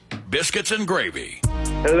Biscuits and Gravy.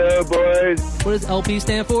 Hello, boys. What does LP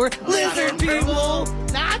stand for? Lizard people,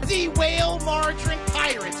 Nazi whale margarine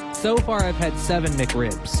pirates. So far, I've had 7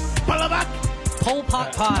 McRibs. Bullabuck. Pole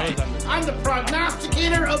pot pie. I'm the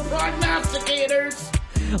prognosticator of prognosticators.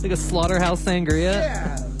 Like a slaughterhouse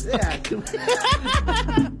sangria. Yeah.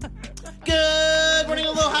 Good morning,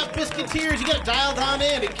 Aloha Biscuiteers. You got it dialed on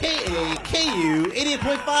in at KAKU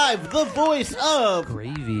 88.5, the voice of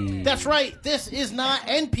Gravy. That's right. This is not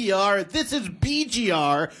NPR. This is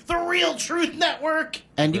BGR, the Real Truth Network.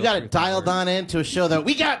 And you got it dialed on in to a show that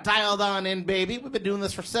we got dialed on in, baby. We've been doing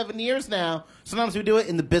this for 7 years now. Sometimes we do it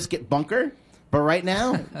in the Biscuit Bunker. But right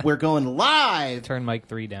now, we're going live Turn mic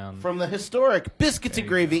 3 down. from the historic Biscuits and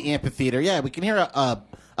Gravy Amphitheater. Yeah, we can hear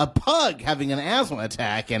a pug having an asthma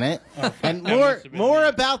attack in it. And more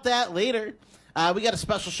about that later. We got a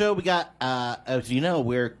special show. We got, as you know,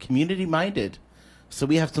 we're community-minded. So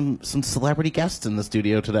we have some celebrity guests in the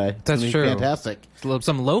studio today. It's That's gonna be true. Fantastic.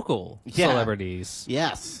 Some local Yeah. celebrities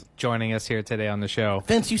Yes. joining us here today on the show.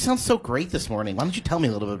 Vince, you sound so great this morning. Why don't you tell me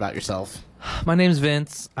a little bit about yourself? My name's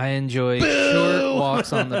Vince. I enjoy short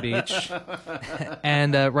walks on the beach.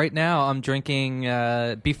 And right now I'm drinking,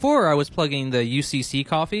 before I was plugging the UCC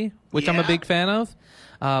coffee, which I'm a Yeah. big fan of.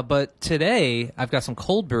 But today I've got some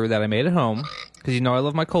cold brew that I made at home, because you know I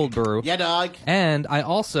love my cold brew. Yeah, dog. And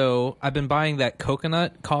I've been buying that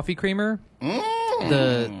coconut coffee creamer,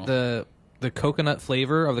 the coconut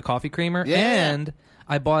flavor of the coffee creamer, Yeah. and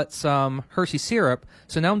I bought some Hershey syrup.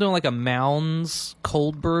 So now I'm doing like a Mounds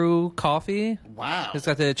cold brew coffee. Wow. It's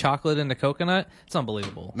got the chocolate and the coconut. It's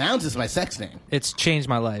unbelievable. Mounds is my sex name. It's changed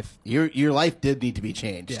my life. Your life did need to be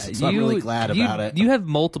changed. So I'm really glad about it. You have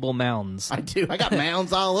multiple Mounds. I do. I got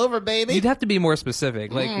mounds all over, baby. You'd have to be more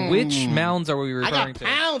specific. Like, which Mounds are we I referring got to?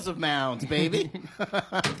 pounds of mounds, baby.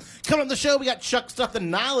 Coming on the show, we got Chuck Stuff, the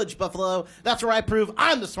Knowledge Buffalo. That's where I prove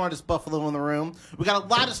I'm the smartest buffalo in the room. We got a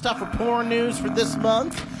lot of stuff for porn news for this month.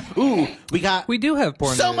 Ooh, We do have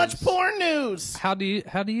porn so news. much porn news. How do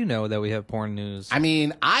you know that we have porn news? I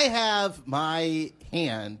mean, I have my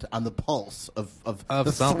hand on the pulse of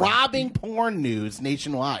the something. throbbing porn news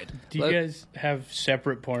nationwide. Do you guys have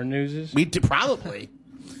separate porn newses? We do, probably.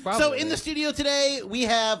 Probably. So in the studio today, we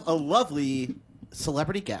have a lovely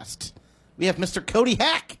celebrity guest. We have Mr. Cody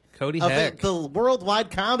Heck. Cody of Heck. the worldwide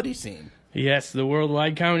comedy scene. Yes, the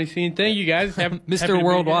worldwide comedy scene. Thank you guys. Happy to be Mr. here.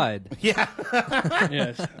 Worldwide. Yeah.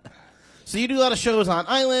 Yes. So you do a lot of shows on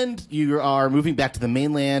Island. You are moving back to the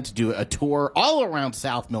mainland to do a tour all around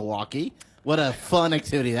South Milwaukee. What a fun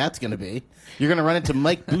activity that's going to be. You're going to run into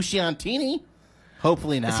Mike Busciantini.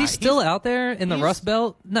 Hopefully not. Is he still out there in the he's- Rust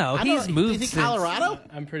Belt? No, I don't he's know, moved. Is he since- Colorado?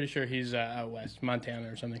 I'm pretty sure he's out west, Montana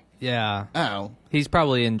or something. Yeah. Oh, He's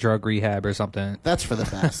probably in drug rehab or something. that's for the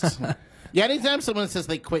best. Yeah, anytime someone says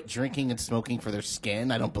they quit drinking and smoking for their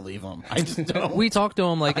skin, I don't believe them. I just don't. We talk to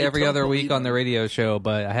him like I every don't other believe week on him. the radio show,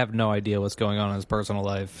 but I have no idea what's going on in his personal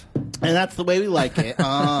life. And that's the way we like it.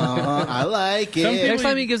 I like it. Some people- Next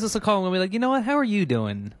time he gives us a call, we'll be like, you know what? How are you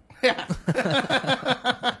doing?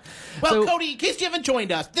 Well, So- Cody, in case you haven't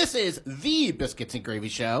joined us, this is the Biscuits and Gravy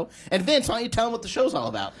Show. And Vince, why don't you tell them what the show's all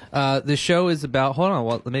about? The show is about. Hold on,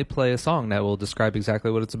 let me play a song that will describe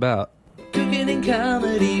exactly what it's about. Cooking and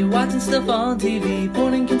comedy, watching stuff on TV,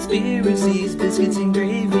 porn and conspiracies, biscuits and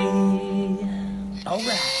gravy. All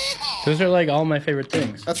right. Those are like all my favorite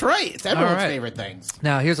things. That's right. It's everyone's All right. favorite things.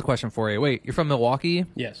 Now, here's a question for you. Wait, you're from Milwaukee?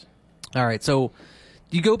 Yes. All right, so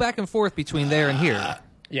you go back and forth between there and here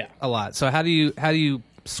Yeah. a lot. So how do you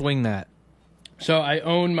swing that? So I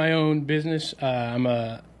own my own business. I'm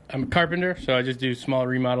a carpenter, so I just do small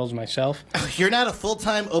remodels myself. You're not a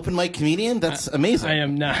full-time open mic comedian? That's amazing. I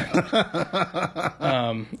am not.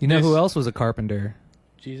 You know who else was a carpenter?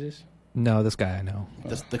 Jesus. No, this guy I know.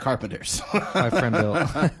 The Carpenters. My friend Bill.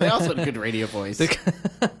 They also had a good radio voice.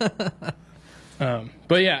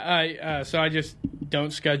 But yeah, so I just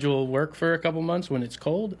don't schedule work for a couple months when it's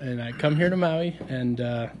cold, and I come here to Maui, and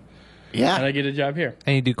I Yeah. get a job here.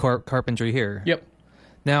 And you do carpentry here. Yep.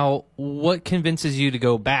 Now, what convinces you to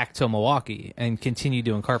go back to Milwaukee and continue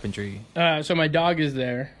doing carpentry? So my dog is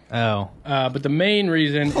there, Oh. but the main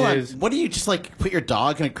reason Hold on. is What do you just like put your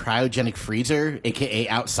dog in a cryogenic freezer, aka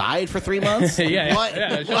outside, for 3 months? yeah, What, yeah,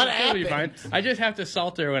 what she'll be happened? fine. I just have to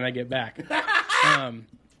salt her when I get back.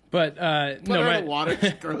 But Put no, her in my, the water,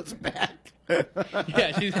 she grows back.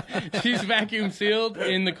 yeah, she's vacuum sealed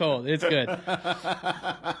in the cold. It's good.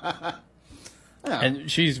 And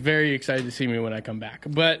she's very excited to see me when I come back.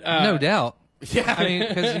 But No doubt. Yeah. I mean,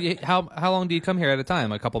 because how long do you come here at a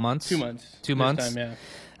time? A couple months? 2 months. 2 this months? time, yeah.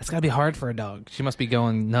 That's got to be hard for a dog. She must be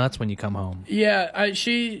going nuts when you come home. Yeah,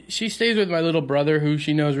 she stays with my little brother, who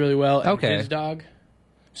she knows really well, and Okay. his dog.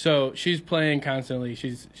 So she's playing constantly.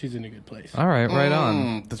 She's in a good place. All right, right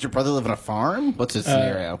on. Does your brother live on a farm? What's his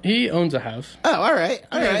scenario? He owns a house. Oh, all right.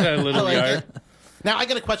 All He right. has a little I like yard. it. Now, I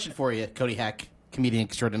got a question for you, Cody Heck, comedian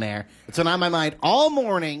extraordinaire. It's been on my mind all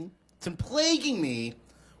morning. It's been plaguing me.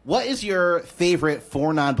 What is your favorite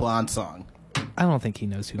Four Non Blonde song? I don't think he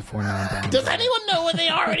knows who 499 Does anyone know what they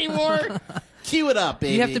are anymore? Cue it up,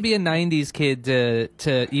 baby. You have to be a '90s kid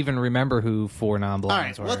to even remember who 4 non-blondes All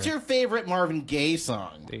right, were. what's your favorite Marvin Gaye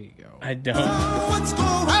song? There you go. I don't.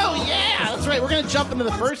 Oh, yeah, that's right. We're going to jump into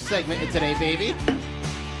the first segment of today, baby.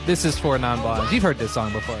 This is 4 non-blondes. You've heard this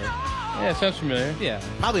song before. Yeah, it sounds familiar. Yeah.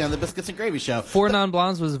 Probably on the Biscuits and Gravy Show. 4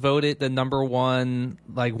 non-blondes was voted the number one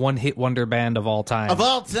one-hit wonder band of all time. Of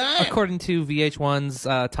all time. According to VH1's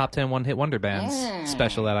top 10 one-hit wonder bands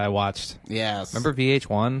special that I watched. Yes. Remember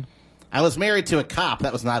VH1? I was married to a cop.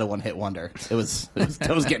 That was not a one-hit wonder. It was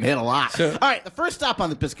getting hit a lot. All right, the first stop on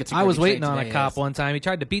the Biscuits and I Gravy was train waiting on a today cop is- one time. He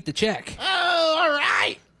tried to beat the check. Oh, all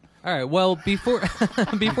right. All right. Well,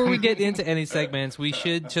 before we get into any segments, we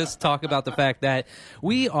should just talk about the fact that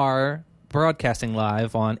we are broadcasting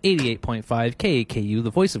live on 88.5 KAKU,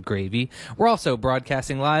 the voice of Gravy. We're also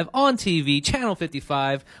broadcasting live on TV, Channel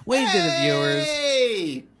 55. Wave to the viewers.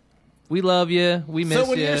 Hey! We love you. We miss you. So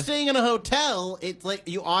when you're staying in a hotel, it's like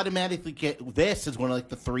you automatically get this as one of like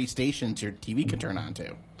the 3 stations your TV can turn on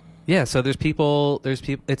to. Yeah, so there's people.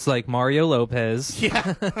 It's like Mario Lopez.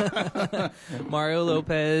 Yeah. Mario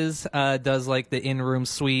Lopez does like the in-room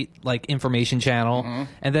suite like information channel,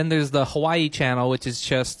 and then there's the Hawaii channel, which is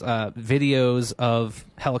just videos of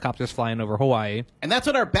helicopters flying over Hawaii. And that's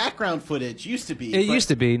what our background footage used to be. It used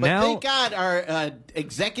to be. But Now- thank God our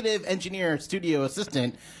executive engineer, studio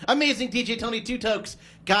assistant, amazing DJ Tony Two Tokes,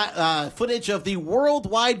 got footage of the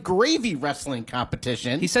worldwide gravy wrestling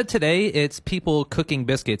competition. He said today it's people cooking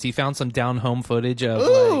biscuits. He found some down-home footage of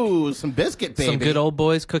Ooh, some biscuit, baby. some good old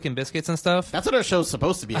boys cooking biscuits and stuff. That's what our show's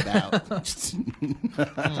supposed to be about.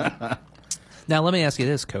 Now, let me ask you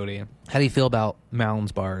this, Cody. How do you feel about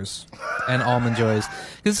Mounds bars and Almond Joys?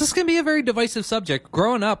 Because this is going to be a very divisive subject.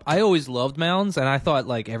 Growing up, I always loved Mounds, and I thought,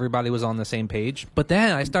 like, everybody was on the same page. But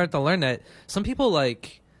then I started to learn that some people,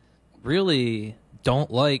 like, really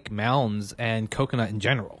don't like Mounds and coconut in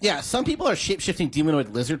general. Yeah, some people are shape-shifting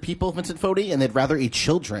demonoid lizard people, Vincent Fodi, and they'd rather eat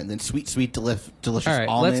children than sweet, delicious All right,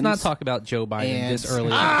 almonds. let's not talk about Joe Biden and- this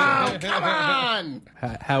early. Oh, come on!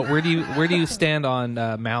 Where do you stand on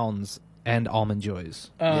Mounds and Almond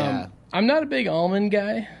Joys? Yeah. I'm not a big almond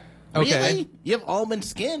guy. Okay. Really? You have almond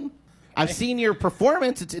skin? I've seen your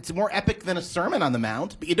performance. It's more epic than a sermon on the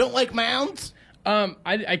Mount, but you don't like mounds?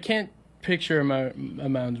 I can't picture a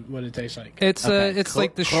mound what it tastes like. It's Okay, it's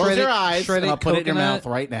like the close shredded, your eyes, shredded and I'll put coconut. it in your mouth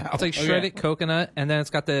right now. It's like Okay. shredded coconut, and then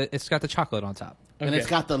it's got the chocolate on top. And it's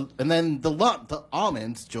got the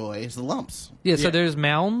almonds, Joy, is the lumps. Yeah, so Yeah. there's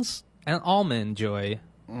Mounds and Almond Joy,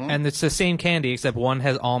 and it's the same candy except one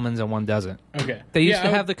has almonds and one doesn't. Okay. They used Yeah, to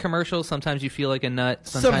I have would- the commercial. Sometimes you feel like a nut.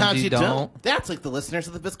 Sometimes you don't. That's like the listeners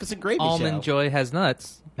of the Biscuits and Gravy Almond Show. Joy has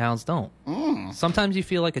nuts. Mounds don't. Sometimes you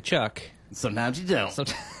feel like a Chuck. Sometimes you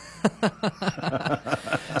don't.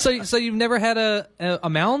 So you've never had a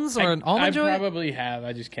Mounds or an Almond I Joy? probably have.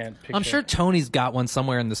 I just can't picture. I'm sure Tony's got one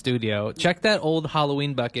somewhere in the studio. Check that old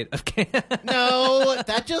Halloween bucket of No,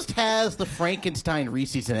 that just has the Frankenstein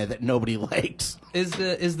Reese's in it that nobody likes. Is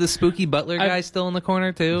the spooky butler guy still in the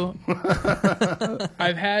corner too?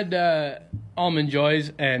 I've had almond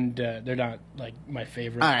joys, and they're not like my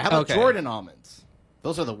favorite. All right, how about Okay. Jordan almonds?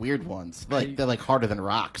 Those are the weird ones. They're like harder than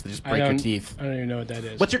rocks. They just break your teeth. I don't even know what that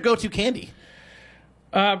is. What's your go-to candy?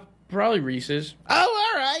 Probably Reese's.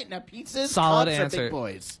 Oh, all right. Now pizzas, Solid cups are answer. big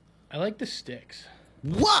boys. I like the sticks.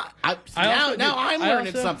 What? also Now do- I'm I learning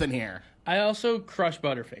also- something here. I also crush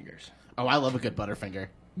Butterfingers. Oh, I love a good Butterfinger.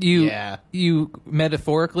 You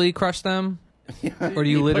metaphorically crush them, or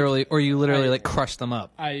you literally like crush them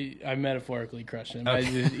up. I metaphorically crush them. I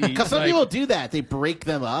just eat, Because some like, people do that. They break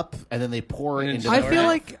them up and then they pour it And into. it's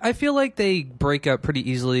the I feel like they break up pretty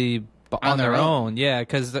easily on their own. Yeah,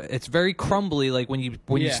 because it's very crumbly. Like when you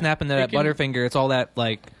Yeah. snap into that It can- Butterfinger, it's all that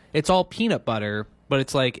like it's all peanut butter, but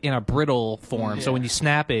it's like in a brittle form. So Yeah. when you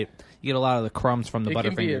snap it, you get a lot of the crumbs from the It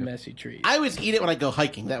can be a Butterfinger. messy treat. I always eat it when I go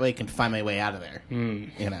hiking. That way I can find my way out of there. You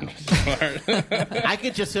know, I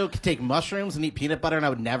could just take mushrooms and eat peanut butter, and I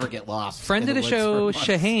would never get lost. Friend in of the woods show, for months.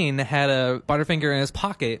 Shaheen, had a Butterfinger in his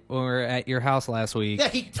pocket when we were at your house last week. Yeah,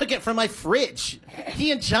 he took it from my fridge.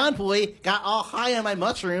 He and John Boy got all high on my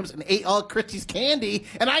mushrooms and ate all Christie's candy,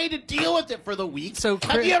 and I had to deal with it for the week. So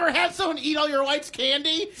have you ever had someone eat all your wife's candy?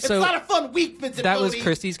 It's So not a fun week, Vincent. That was Bodie.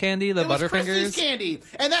 Christie's candy, the It was Butterfingers. Christie's candy,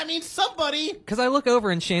 and that means somebody. Because I look over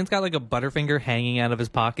and Shane's got like a Butterfinger hanging out of his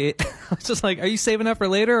pocket. I was just like, are you saving that for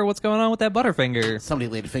later, or what's going on with that Butterfinger? Somebody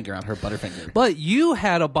laid a finger on her Butterfinger. But you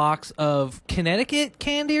had a box of Connecticut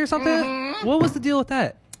candy or something? Mm-hmm. What was the deal with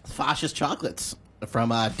that? Fascist chocolates from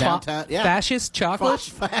downtown. Yeah. Fascist chocolate?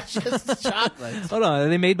 Fascist chocolates. Hold on, are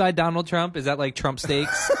they made by Donald Trump? Is that like Trump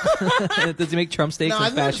steaks? Does he make Trump steaks No, I with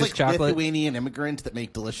think there's fascist like chocolate? Lithuanian immigrants that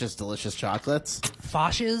make delicious, delicious chocolates.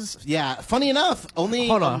 Fasces? Yeah, funny enough, only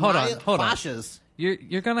Hold on. Fasces.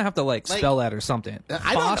 You're gonna have to like spell that or something.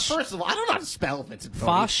 I don't. Fosh? First of all, I don't know how to spell Vincent Fodi.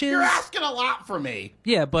 Fasces? You're asking a lot for me.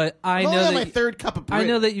 Yeah, but I I'm know only on that my third cup of brew. I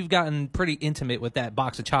know that you've gotten pretty intimate with that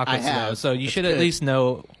box of chocolates, I have. though, so you It's should at good. least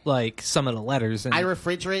know like some of the letters. And I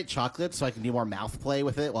refrigerate chocolate so I can do more mouth play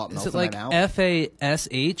with it while it is melts it in like my mouth.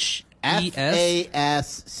 FASHES?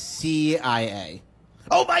 FASCIA.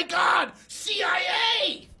 Oh my God!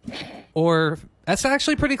 CIA. Or that's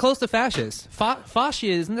actually pretty close to fascist. Fascia,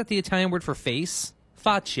 isn't that the Italian word for face?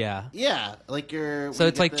 Faccia. Yeah, like your. So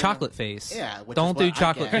it's like chocolate face. Yeah, which Don't is do what I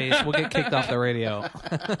chocolate get. face. We'll get kicked off the radio.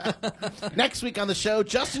 Next week on the show,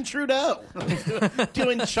 Justin Trudeau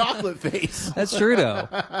doing chocolate face. That's true, though.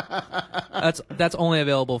 That's only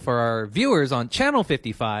available for our viewers on Channel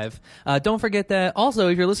 55. Don't forget that also,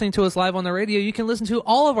 if you're listening to us live on the radio, you can listen to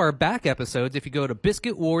all of our back episodes. If you go to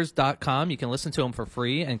biscuitwars.com, you can listen to them for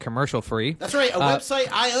free and commercial free. That's right, a website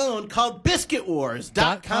I own called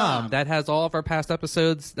BiscuitWars.com. That has all of our past episodes.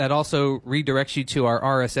 That also redirects you to our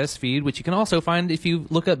RSS feed, which you can also find if you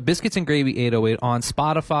look up Biscuits and Gravy 808 on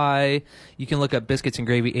Spotify. You can look up Biscuits and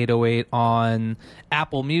Gravy 808 on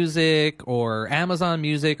Apple Music or Amazon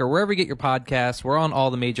Music or wherever you get your podcasts. We're on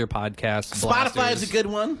all the major podcasts. Spotify is a good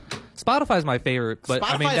one. Spotify's my favorite, but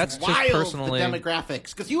I mean Spotify that's is just wild, personally. the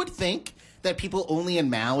demographics, because you would think that people only in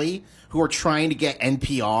Maui who are trying to get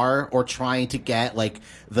NPR or trying to get like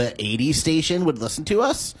the 80s station would listen to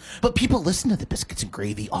us, but people listen to the Biscuits and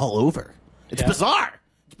Gravy all over. It's bizarre.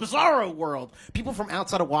 It's bizarro world. People from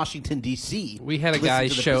outside of Washington D.C. We had a listen guy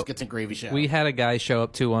to the show. Biscuits and Gravy show. We had a guy show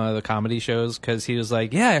up to one of the comedy shows because he was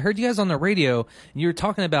like, "Yeah, I heard you guys on the radio. And you were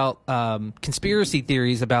talking about conspiracy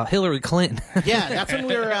theories about Hillary Clinton." Yeah, that's when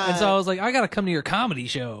we were. And so I was like, "I got to come to your comedy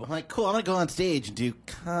show." I'm like, cool. I'm gonna go on stage and do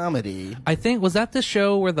comedy. I think was that the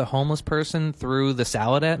show where the homeless person threw the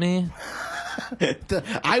salad at me?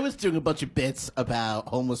 I was doing a bunch of bits about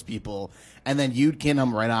homeless people, and then you'd get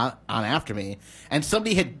them right on after me. And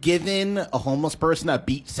somebody had given a homeless person a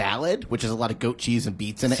beet salad, which has a lot of goat cheese and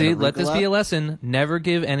beets in it. See, and let this arugula. be a lesson. Never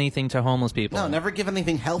give anything to homeless people. No, never give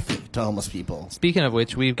anything healthy to homeless people. Speaking of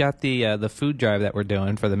which, we've got the food drive that we're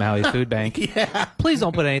doing for the Maui Food Bank. Yeah. Please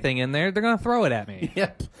don't put anything in there. They're going to throw it at me.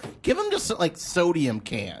 Yep. Give them just like sodium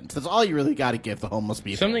cans. That's all you really got to give the homeless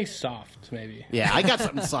people. Something soft, maybe. Yeah, I got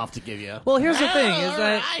something soft to give you. Well, here's the thing: is all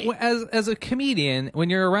that right. as a comedian, when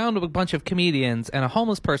you're around a bunch of comedians and a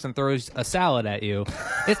homeless person throws a salad at you,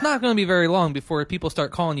 it's not going to be very long before people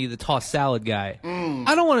start calling you the tossed salad guy.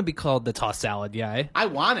 I don't want to be called the tossed salad guy. I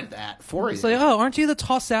wanted that for It's you. like, oh, aren't you the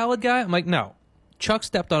tossed salad guy? I'm like, no. Chuck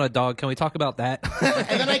stepped on a dog. Can we talk about that?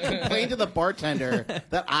 And then I complained to the bartender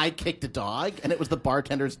that I kicked a dog, and it was the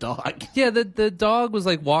bartender's dog. Yeah, the dog was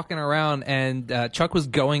like walking around, and Chuck was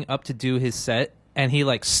going up to do his set, and he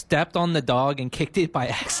like stepped on the dog and kicked it by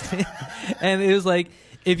accident. And it was like,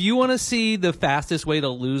 if you want to see the fastest way to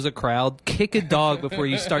lose a crowd, kick a dog before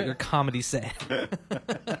you start your comedy set.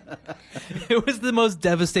 It was the most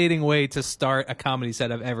devastating way to start a comedy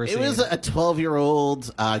set I've ever It seen. was a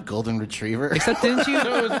 12-year-old golden retriever. Except didn't you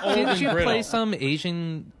So it was old didn't and you play brittle. some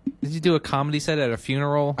Asian? Did you do a comedy set at a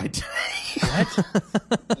funeral?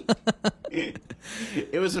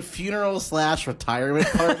 It was a funeral / retirement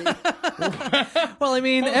party. Well, I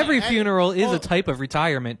mean, every funeral is a type of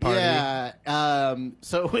retirement party. Yeah.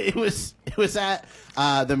 So it was at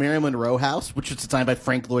the Marilyn Monroe House, which was designed by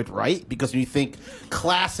Frank Lloyd Wright. Because when you think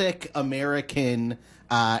classic American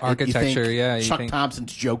Architecture, you think yeah, you Chuck think-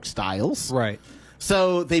 Thompson's joke styles. Right.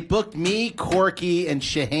 So they booked me, Corky, and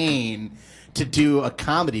Shahane to do a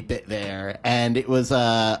comedy bit there, and it was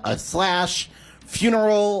a slash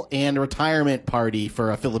funeral and retirement party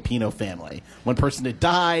for a Filipino family. One person had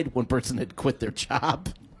died, one person had quit their job.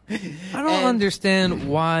 I don't understand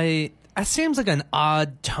why. It seems like an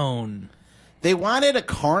odd tone. They wanted a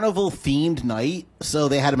carnival-themed night, so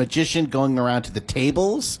they had a magician going around to the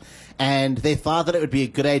tables, and they thought that it would be a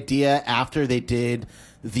good idea after they did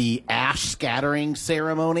the ash scattering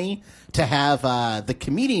ceremony to have the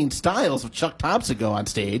comedian styles of Chuck Thompson go on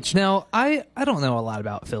stage. Now, I don't know a lot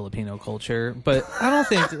about Filipino culture, but I don't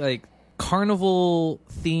think like carnival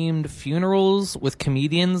themed funerals with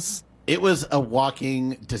comedians It was a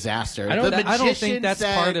walking disaster. I don't think that's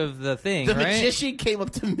part of the thing, The right? magician came up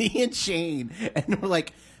to me and Shane, and we're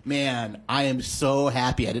like, man, I am so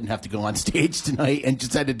happy I didn't have to go on stage tonight and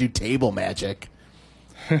just had to do table magic.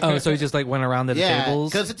 Oh, so he just like went around to the Yeah,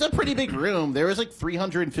 tables? because it's a pretty big room. There was like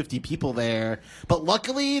 350 people there. But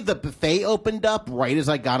luckily, the buffet opened up right as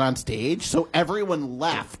I got on stage, so everyone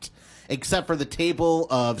left except for the table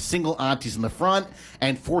of single aunties in the front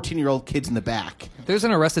and 14-year-old kids in the back. There's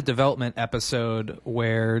an Arrested Development episode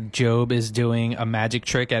where Job is doing a magic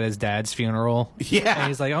trick at his dad's funeral. Yeah. And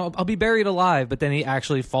he's like, oh, I'll be buried alive, but then he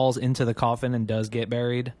actually falls into the coffin and does get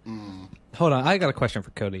buried. Hold on, I got a question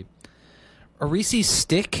for Cody. A Reese's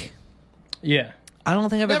stick? Yeah. I don't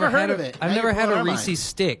think I've Never ever heard had of it. I've Now never you're had a blowing our Reese's mind.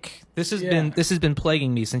 stick. This has Yeah. been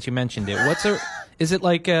plaguing me since you mentioned it. Is it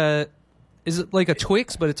like a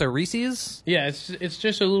Twix, but it's a Reese's? Yeah, it's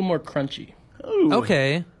just a little more crunchy. Ooh.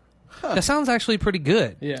 Okay. That sounds actually pretty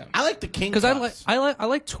good. Yeah. I like the King Because Cups. I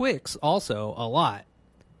like Twix also a lot,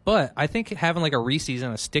 but I think having like a Reese's in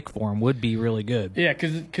a stick form would be really good. Yeah,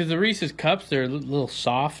 because the Reese's cups, they're a little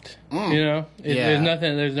soft. You know, Yeah.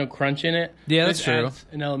 there's no crunch in it. Yeah, that's This true. adds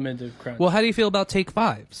an element of crunch. Well, how do you feel about Take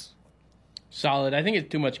Fives? Solid. I think it's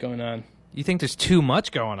too much going on. You think there's too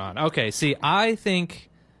much going on? Okay, see, I think,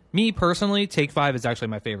 me personally, Take Five is actually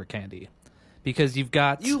my favorite candy because you've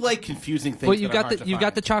got You like confusing things. well, you've that are got hard the to you've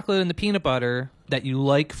got the find. chocolate and the peanut butter that you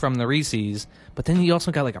like from the Reese's, but then you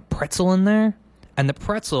also got like a pretzel in there, and the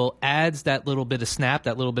pretzel adds that little bit of snap,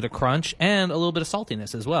 that little bit of crunch, and a little bit of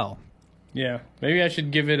saltiness as well. Yeah, maybe I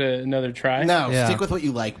should give it another try. No, Yeah. stick with what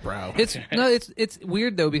you like, bro. It's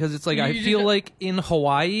weird though because it's like I You feel just- like in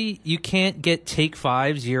Hawaii you can't get Take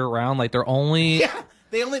Fives year round. Like they're only Yeah,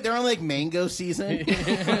 they're only like mango season.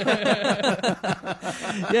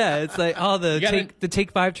 yeah, it's like oh gotta- the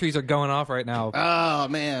Take Five trees are going off right now. Oh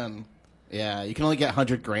man, yeah, you can only get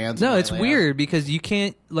 100 grams. No, in it's that weird because you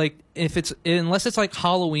can't like if it's unless it's like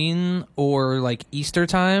Halloween or like Easter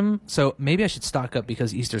time. So maybe I should stock up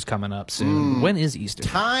because Easter's coming up soon. When is Easter?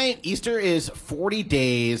 Easter is 40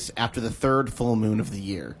 days after the third full moon of the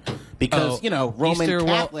year, because Oh, Roman Easter,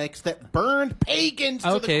 well- Catholics that burned pagans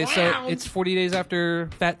to Okay, the so ground. it's 40 days after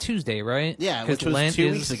Fat Tuesday, right? Yeah, 'Cause which was Lent 2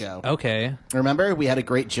 is- weeks ago. Okay, Remember, we had a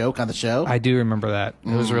great joke on the show. I do remember that.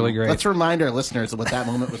 It was really great. Let's remind our listeners of what that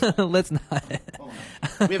moment was. Let's not.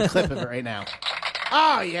 We have a clip of it right now.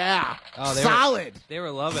 Oh yeah, Oh, solid. They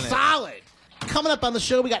were loving it. Solid. Coming up on the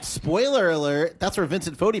show, we got spoiler alert. That's where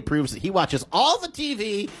Vincent Fodi proves that he watches all the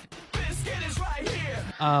TV.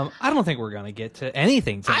 I don't think we're gonna get to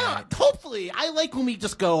anything tonight. Hopefully, I like when we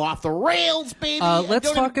just go off the rails, baby. and Let's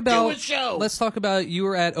don't talk even do about. a show. Let's talk about. You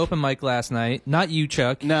were at open mic last night. Not you,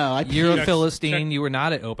 Chuck. No, I You're a Chuck- Philistine. Chuck- You were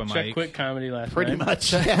not at open Chuck mic. quit comedy last pretty night.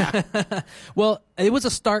 much. Yeah. Well, it was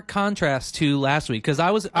a stark contrast to last week because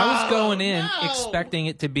I was going in no. expecting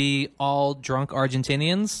it to be all drunk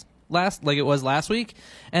Argentinians like it was last week,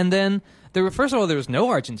 and then there were first of all there was no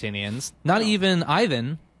Argentinians, not even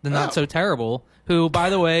Ivan, the not so terrible. Who, by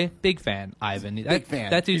the way, big fan, Ivan. Big fan.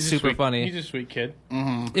 That dude's He's a super sweet- funny. He's a sweet kid.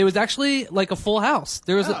 It was actually like a full house.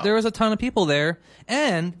 There was a ton of people there,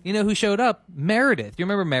 and you know who showed up? Meredith. You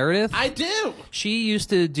remember Meredith? I do. She used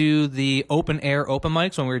to do the open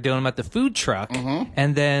mics when we were doing them at the food truck,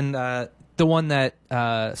 and then the one that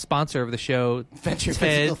sponsor of the show, Venture Ted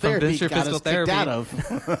Physical from Therapy Venture got Physical us kicked Therapy. out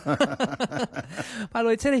of. By the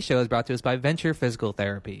way, today's show is brought to us by Venture Physical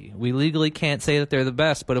Therapy. We legally can't say that they're the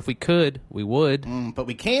best, but if we could, we would. But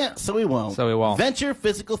we can't, so we won't. So we won't. Venture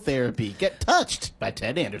Physical Therapy. Get touched by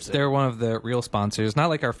Ted Anderson. They're one of the real sponsors, not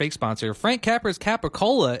like our fake sponsor, Frank Capra's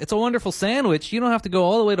Capicola. It's a wonderful sandwich. You don't have to go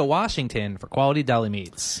all the way to Washington for quality deli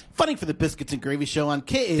meats. Funding for the Biscuits and Gravy Show on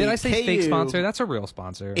KAKU. Did I say fake sponsor? That's a real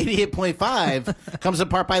sponsor. 88.5 comes in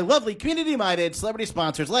part by lovely community-minded celebrity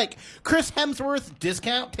sponsors like Chris Hemsworth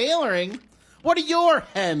Discount Tailoring. What are your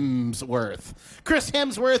hems worth? Chris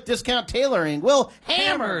Hemsworth Discount Tailoring will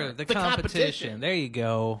hammer the competition. There you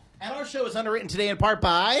go. And our show is underwritten today in part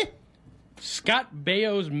by... Scott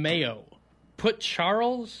Baio's Mayo. Put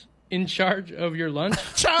Charles in charge of your lunch.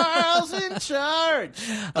 Charles in Charge.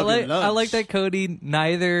 I like that Cody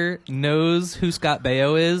neither knows who Scott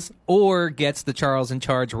Baio is or gets the Charles in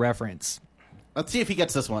Charge reference. Let's see if he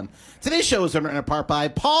gets this one. Today's show is underwritten in part by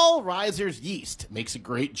Paul Reiser's Yeast. Makes a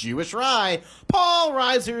great Jewish rye. Paul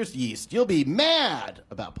Reiser's Yeast. You'll be mad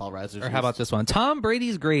about Paul Reiser's Yeast. Or how about this one? Tom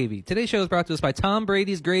Brady's Gravy. Today's show is brought to us by Tom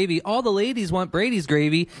Brady's Gravy. All the ladies want Brady's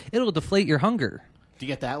Gravy. It'll deflate your hunger. Do you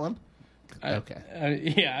get that one? Okay.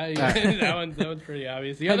 Yeah, that one's pretty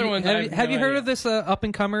obvious. The other ones, Have you heard of this up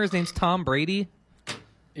and comer? His name's Tom Brady.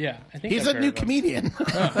 Yeah, I think He's I've a heard new of him. comedian.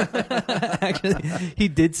 Actually, he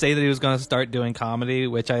did say that he was going to start doing comedy,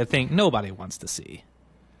 which I think nobody wants to see.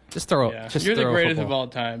 Just throw. Yeah. Just You're the throw a greatest football. of all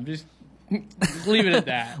time. Just leave it at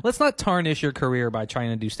that. Let's not tarnish your career by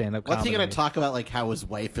trying to do stand-up comedy. What's he going to talk about? Like how his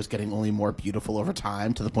wife is getting only more beautiful over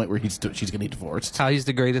time to the point where she's getting divorced. How he's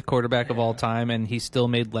the greatest quarterback of all time, and he still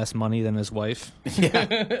made less money than his wife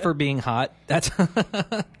for being hot. That's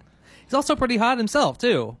he's also pretty hot himself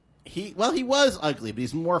too. He was ugly, but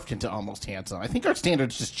he's morphed into almost handsome. I think our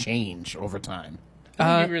standards just change over time.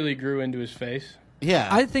 I think he really grew into his face. Yeah,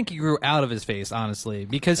 I think he grew out of his face, honestly,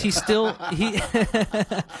 because he's still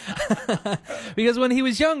because when he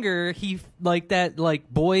was younger, he like that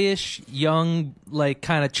boyish young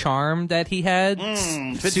kind of charm that he had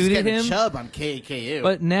suited him. Chubb on KKU.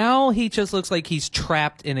 But now he just looks like he's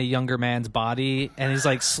trapped in a younger man's body, and he's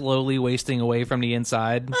like slowly wasting away from the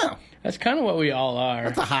inside. Oh, That's kind of what we all are.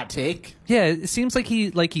 that's a hot take. Yeah, it seems like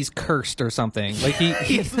he's cursed or something. Like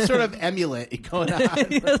He's some sort of amulet going on.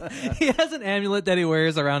 he has an amulet that he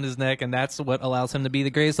wears around his neck, and that's what allows him to be the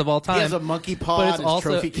greatest of all time. He has a monkey paw But on it's his also-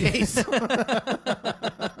 trophy case.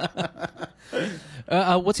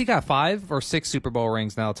 What's he got? 5 or 6 Super Bowl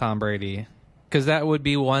rings now, Tom Brady? Because that would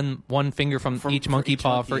be one finger from each monkey each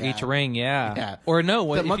paw monkey, for yeah. each ring, yeah. Yeah. Or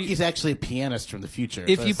no, The if monkey's actually a pianist from the future.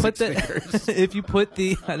 if so you put 6 fingers. if you put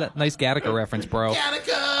the nice Gattaca reference, bro.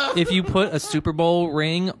 Gattaca! If you put a Super Bowl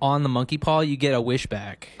ring on the monkey paw, you get a wish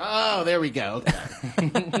back. Oh, there we go.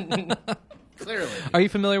 Okay. Clearly. Are you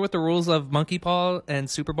familiar with the rules of monkey paw and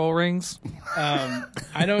Super Bowl rings? I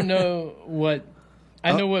don't know what.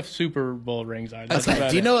 I know what Super Bowl rings are. That's Okay. about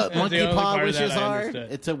Do you it. know what That's the monkey only paw part of that wishes I are?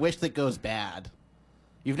 understood. It's a wish that goes bad.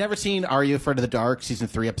 You've never seen Are You Afraid of the Dark, season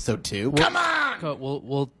 3, episode 2? Come on!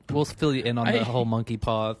 We'll fill you in on the whole monkey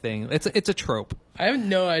paw thing. It's a trope. I have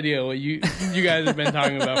no idea what you guys have been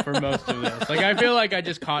talking about for most of this. Like, I feel like I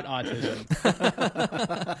just caught autism.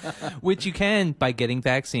 Which you can by getting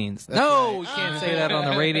vaccines. No, we can't say that on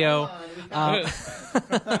the radio.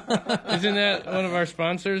 Isn't that one of our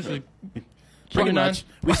sponsors? Pretty Bring it on. much.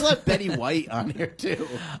 We still have Betty White on here, too.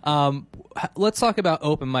 Let's talk about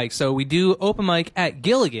open mic. So we do open mic at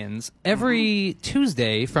Gilligan's every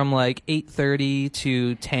Tuesday from like 8:30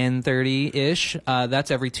 to 10:30-ish.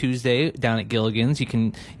 That's every Tuesday down at Gilligan's. You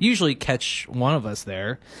can usually catch one of us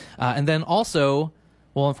there. And then also,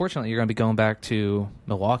 well, unfortunately, you're going to be going back to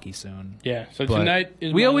Milwaukee soon. Yeah. So But tonight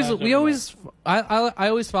is we my always last we open always I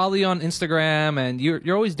always follow you on Instagram, and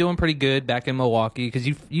you're always doing pretty good back in Milwaukee because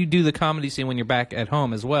you do the comedy scene when you're back at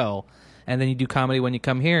home as well, and then you do comedy when you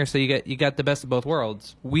come here, so you got the best of both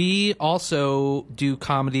worlds. We also do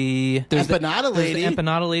comedy. There's Empanada Lady. There's the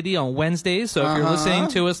Empanada Lady on Wednesdays. So if you're listening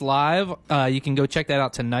to us live, you can go check that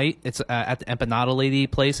out tonight. It's at the Empanada Lady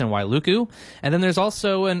place in Wailuku, and then there's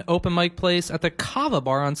also an open mic place at the Kava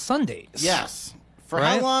Bar on Sundays. Yes. For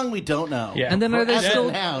Right? how long, we don't know. Yeah. And then are they Forever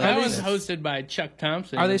still now, That it one's is. hosted by Chuck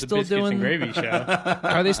Thompson. Are they of the still Biscuits doing- and Gravy Show?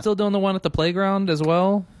 Are they still doing the one at the playground as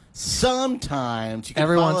well? Sometimes you can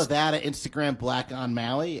Everyone's- follow that at Instagram, Black on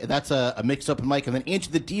Maui. That's a mixed open mic, and then Angie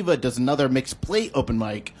the Diva does another mixed plate open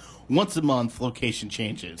mic once a month. Location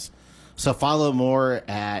changes, so follow more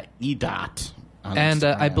at edot. On And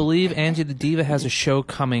I Instagram. believe Angie the Diva has a show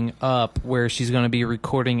coming up where she's going to be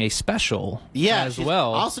recording a special as she's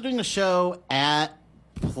well. Also doing a show at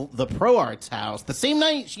the Pro Arts House the same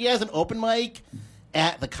night she has an open mic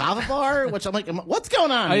at the Kava Bar, which I'm like, what's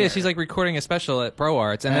going on? Oh, yeah, here? she's like recording a special at Pro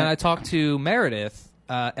Arts. And then I talked to Meredith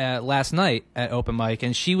last night at open mic,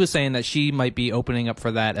 and she was saying that she might be opening up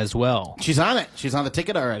for that as well. She's on it. She's on the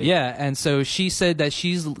ticket already. Yeah, and so she said that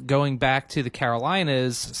she's going back to the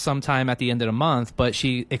Carolinas sometime at the end of the month, but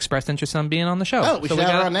she expressed interest in being on the show. Oh, we So should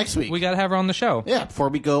have her gotta- on next week. We got to have her on the show. Yeah, before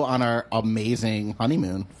we go on our amazing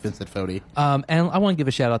honeymoon, Vincent Fodi. And I want to give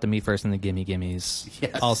a shout out to Me First and the Gimme Gimmes.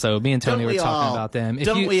 Yes. Also, me and Tony Don't were we talking all? about them.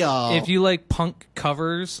 Don't we all? If you like punk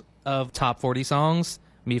covers of top 40 songs,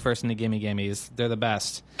 Me First and the Gimme Gimmes, they're the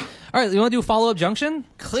best. All right, you want to do a follow-up junction?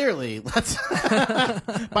 Clearly, let's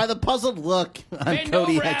by the puzzled look on Bend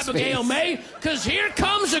Cody over, Heck's Abigail face. May, because here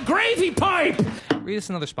comes a gravy pipe. Read us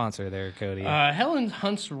another sponsor there, Cody. Helen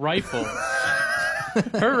Hunt's rifles.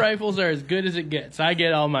 Her rifles are as good as it gets. I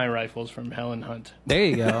get all my rifles from Helen Hunt. there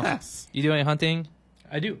you go. Yes. You do any hunting?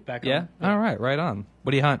 I do. Back Yeah? home. All right on.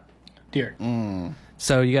 What do you hunt? Deer.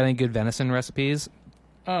 So you got any good venison recipes?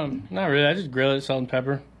 Not really. I just grill it, salt and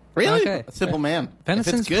pepper. Really? Okay. A simple man. If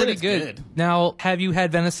Venison's it's good, pretty it's good. Now, have you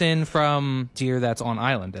had venison from deer that's on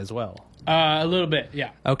island as well? A little bit,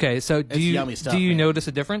 yeah. Okay, so do It's you yummy stuff, do you man. notice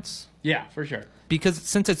a difference? Yeah, for sure. Because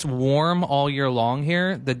since it's warm all year long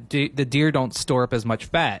here, the deer don't store up as much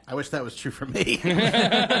fat. I wish that was true for me.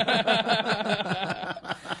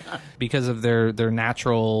 because of their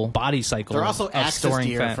natural body cycle. They're also of axis storing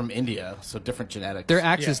deer fat. from India, so different genetics. They're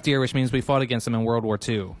axis deer, which means we fought against them in World War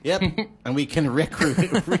II. Yep, and we can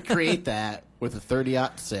recreate that with a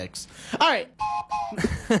 30-06. All right.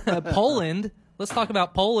 Poland. Let's talk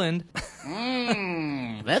about Poland.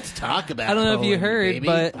 Let's talk about I don't know if you Poland, heard, baby.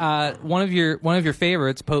 but one of your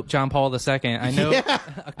favorites, Pope John Paul II. I know. Yeah.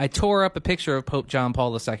 I tore up a picture of Pope John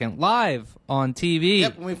Paul II live on TV,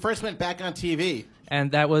 Yep, when we first went back on TV.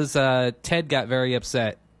 and that was Ted got very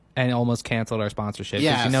upset and almost canceled our sponsorship. 'cause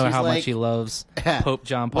Yeah, you know she's how like- much he loves Pope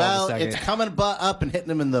John Paul Well, II. it's coming up and hitting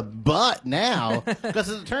him in the butt now, because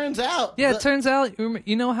it turns out... Yeah, it turns out,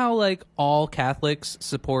 you know how, like, all Catholics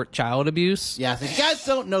support child abuse? Yes, if you guys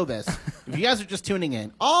don't know this, if you guys are just tuning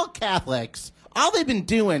in, all Catholics, all they've been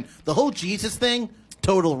doing, the whole Jesus thing,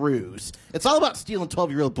 total ruse. It's all about stealing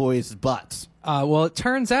 12-year-old boys' butts. Well, it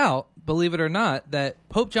turns out, believe it or not, that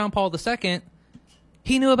Pope John Paul II,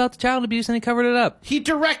 he knew about the child abuse and he covered it up. He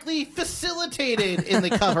directly facilitated in the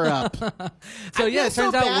cover-up. So, yeah, it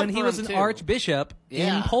turns out when he was an an archbishop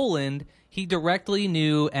Yeah. in Poland, he directly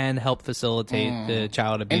knew and helped facilitate the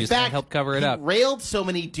child abuse In fact, and helped cover it he up. railed so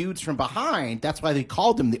many dudes from behind, that's why they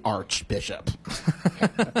called him the Archbishop.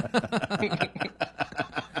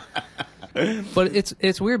 But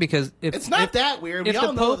it's weird because It's not that weird. We if all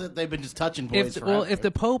the know Pope- that they've been just touching boys Well, forever. if the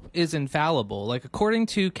Pope is infallible, like according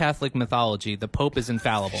to Catholic mythology, the Pope is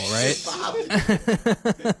infallible, right?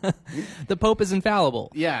 The Pope is infallible.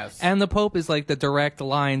 Yes. And the Pope is like the direct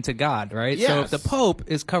line to God, right? So if Yes. the Pope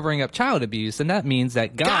is covering up child abuse, then that means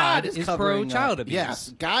that God is covering pro-child up. abuse.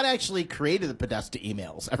 Yes, God actually created the Podesta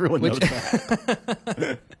emails. Everyone knows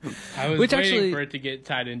that. I was Which waiting actually- for it to get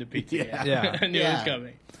tied into PTA. Yeah. I knew it Yeah. was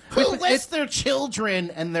coming. Who lists their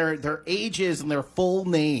children and their ages and their full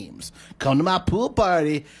names? Come to my pool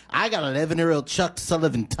party. I got 11-year-old Chuck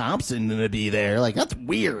Sullivan Thompson going to be there. Like, that's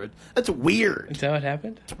weird. That's weird. Is that what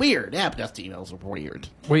happened? It's weird. Yeah, Podesta emails are weird.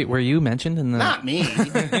 Wait, were you mentioned in the Not me.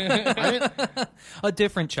 a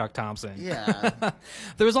different Chuck Thompson? Yeah.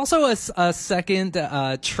 There was also a second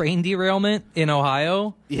train derailment in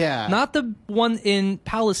Ohio. Yeah. Not the one in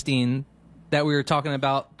Palestine that we were talking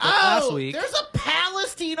about last week. There's a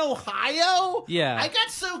Palestine, Ohio? Yeah. I got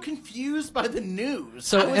so confused by the news.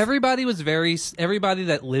 So I was- everybody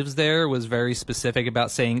that lives there was very specific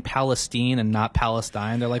about saying Palestine and not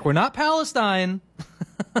Palestine. They're like, we're not Palestine.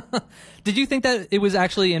 Did you think that it was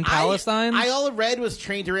actually in Palestine? I all I read was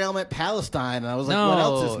train derailment Palestine, and I was like, No, what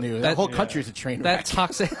else is new? The that- whole country's a train that wreck.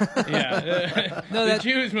 toxic. Yeah. No, the that-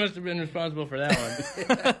 Jews must have been responsible for that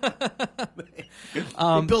one.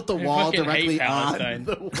 They built the wall fucking hate directly on Palestine.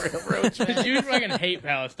 the railroad The track. Jews fucking hate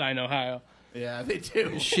Palestine, Ohio. Yeah, they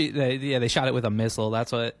do. they shot it with a missile.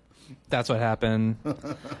 That's what happened.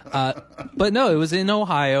 But no, it was in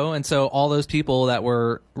Ohio, and so all those people that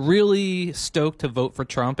were really stoked to vote for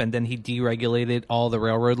Trump, and then he deregulated all the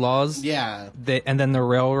railroad laws. Yeah. And then the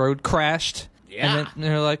railroad crashed. Yeah. And then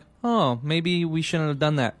they're like, oh, maybe we shouldn't have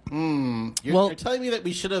done that. You're telling me that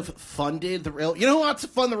we should have funded the rail. You know who wants to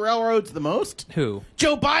fund the railroads the most? Who?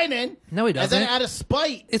 Joe Biden. No, he And then doesn't. out of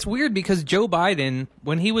spite. It's weird because Joe Biden,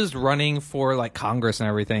 when he was running for like Congress and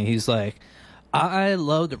everything, he's like, I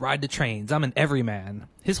love to ride the trains. I'm an everyman.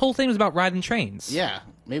 His whole thing was about riding trains. Yeah,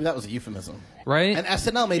 maybe that was a euphemism. Right? And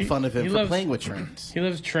SNL made fun of him he for loves- playing with trains. He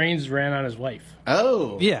lives trains ran on his wife.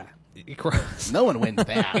 Oh. yeah. No one wins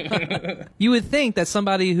that. You would think that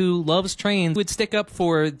somebody who loves trains would stick up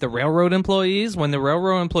for the railroad employees. When the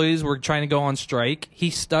railroad employees were trying to go on strike, he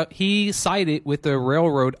sided with the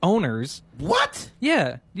railroad owners. What?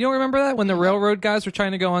 Yeah. You don't remember that? When the railroad guys were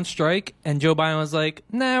trying to go on strike and Joe Biden was like,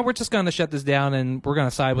 nah, we're just going to shut this down and we're going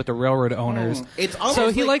to side with the railroad owners. It's almost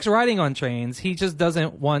So he like- likes riding on trains. He just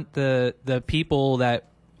doesn't want the people that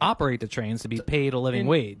operate the trains to be paid a living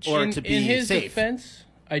wage. Or in, to be in his safe. defense,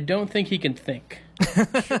 I don't think he can think.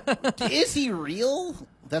 Is he real?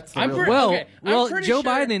 That's the I'm real pretty- Well, okay, I'm pretty Joe sure-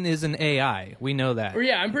 Biden is an AI. We know that. Or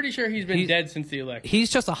yeah, I'm pretty sure he's been dead since the election. He's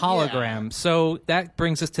just a hologram. So that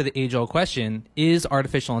brings us to the age-old question: is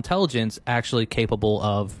artificial intelligence actually capable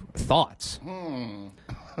of thoughts?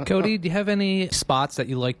 Cody, do you have any spots that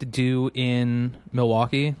you like to do in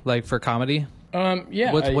Milwaukee, like for comedy?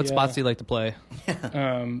 Yeah. What spots do you like to play?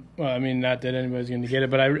 Well, I mean, not that anybody's going to get it,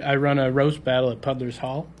 but I run a roast battle at Puddler's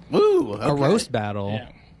Hall. Ooh, A roast battle. Yeah.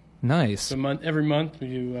 Nice. So every month we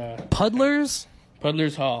do Puddlers?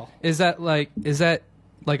 Puddler's Hall. Is that like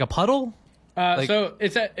a puddle? So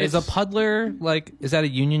it's Is a puddler is that a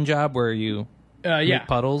union job where you yeah. make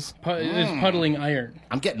puddles? It's puddling iron.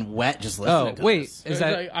 I'm getting wet just listening Oh, to wait. this. Is It's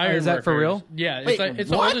like iron that for workers. real? Yeah. Wait, it's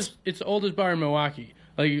what? the oldest bar in Milwaukee.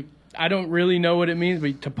 Like I don't really know what it means,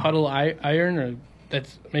 but to puddle iron or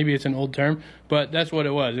that's maybe it's an old term, but that's what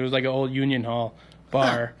it was. It was like an old Union Hall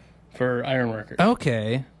bar for ironworkers.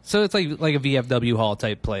 Okay, so it's like a VFW hall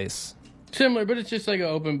type place. Similar, but it's just like an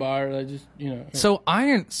open bar. Like just So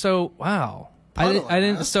wow. I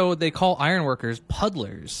didn't. So they call ironworkers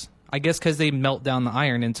puddlers. I guess because they melt down the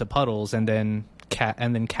iron into puddles and then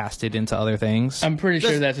cast it into other things. I'm pretty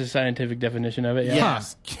sure that's a scientific definition of it. Yeah.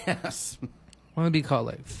 Yes. What would be called,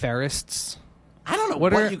 like ferrists? I don't know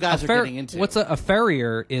what you guys are getting into. What's a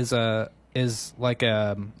farrier? Is like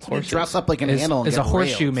a horse dress up like an animal. Is and a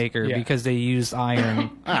horseshoe railed. maker because they use iron.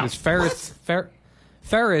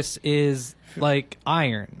 Ferris is like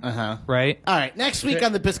iron, right? All right, next week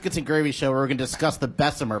on the Biscuits and Gravy Show, we're going to discuss the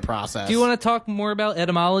Bessemer process. Do you want to talk more about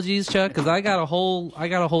etymologies, Chuck? Because I got a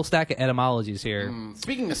whole stack of etymologies here.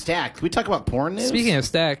 Speaking of stack, can we talk about porn news? Speaking of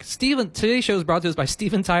stack, today's show is brought to us by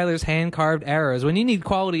Steven Tyler's hand-carved arrows. When you need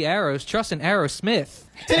quality arrows, trust an Arrowsmith.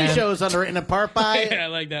 Today's show is underwritten in part by Yeah, I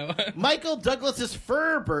like that one. Michael Douglas's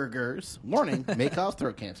Fur Burgers. Warning, may cause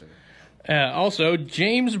throat cancer. Also,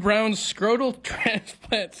 James Brown's Scrotal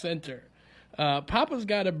Transplant Center. Papa's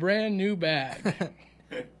got a brand new bag.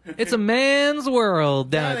 It's a man's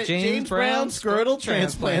world down Got at it, James Brown's Scrotal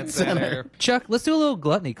Transplant Center. Chuck, let's do a little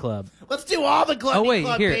gluttony club. Let's do all the gluttony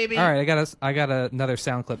club, here. baby. All right, I got another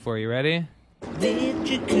sound clip for you. Ready? Meet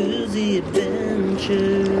Jacuzzi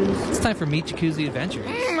Adventures. It's time for Meet Jacuzzi Adventures.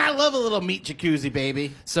 I love a little meat jacuzzi,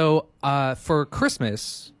 baby. So, for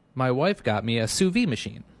Christmas, my wife got me a sous vide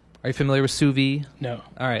machine. Are you familiar with sous vide? No.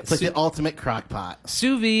 All right. It's like the ultimate crock pot.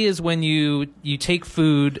 Sous vide is when you take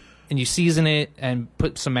food and you season it and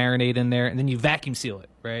put some marinade in there, and then you vacuum seal it,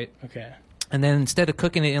 right? Okay. And then instead of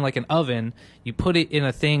cooking it in like an oven, you put it in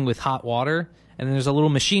a thing with hot water, and then there's a little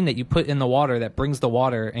machine that you put in the water that brings the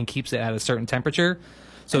water and keeps it at a certain temperature.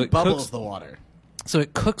 So it bubbles cooks the water. So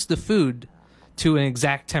it cooks the food to an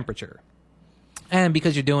exact temperature. And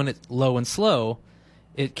because you're doing it low and slow,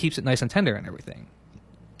 it keeps it nice and tender and everything.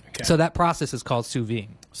 Okay. So that process is called sous vide.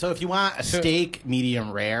 So if you want a steak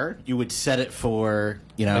medium rare, you would set it for,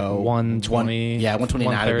 Like 120. 129 would be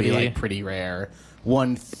 130. like pretty rare.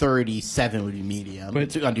 137 would be medium.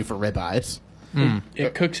 It's gonna do for ribeyes.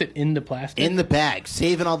 It cooks it in the plastic? In the bag,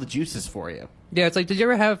 saving all the juices for you. Yeah, it's like, did you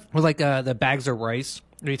ever have like the bags of rice?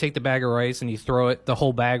 Where you take the bag of rice and you throw it, the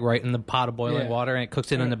whole bag, right in the pot of boiling water, and it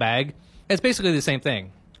cooks it in the bag? It's basically the same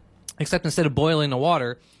thing. Except instead of boiling the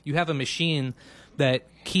water, you have a machine that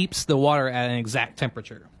keeps the water at an exact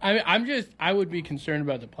temperature. I would be concerned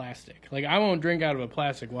about the plastic. Like, I won't drink out of a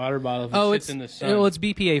plastic water bottle if it sits in the sun. Well, it's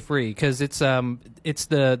BPA free because it's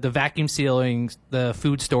the vacuum sealing the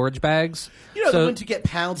food storage bags. You know the ones you get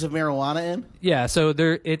pounds of marijuana in? Yeah, so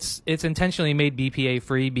it's intentionally made BPA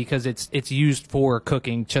free because it's used for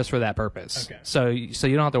cooking just for that purpose. Okay. So you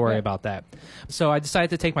don't have to worry about that. So I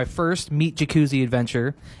decided to take my first meat jacuzzi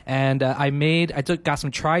adventure, and got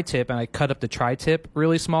some tri-tip and I cut up the tri-tip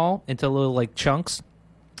really small into little like chunks.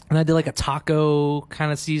 And I did like a taco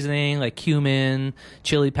kind of seasoning, like cumin,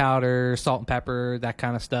 chili powder, salt and pepper, that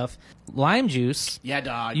kind of stuff. Lime juice. Yeah,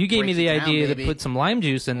 dog. You gave me Breaks the it down, idea baby. to put some lime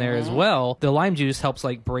juice in there as well. The lime juice helps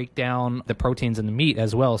like break down the proteins in the meat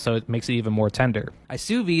as well, so it makes it even more tender. I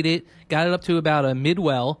sous vide it, got it up to about a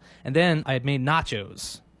mid-well, and then I had made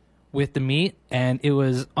nachos with the meat, and it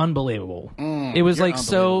was unbelievable. It was like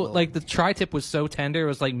the tri-tip was so tender, it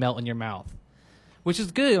was like melt in your mouth. Which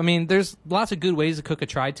is good. I mean, there's lots of good ways to cook a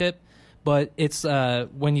tri-tip, but it's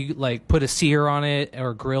when you like put a sear on it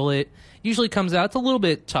or grill it, usually comes out. It's a little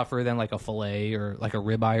bit tougher than like a fillet or like a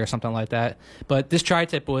ribeye or something like that. But this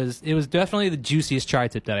tri-tip was definitely the juiciest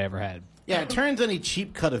tri-tip that I ever had. Yeah, it turns any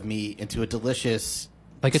cheap cut of meat into a delicious,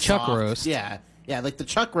 Like a chuck soft- roast. Yeah, like the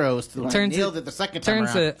chuck roast. When I nailed it the second time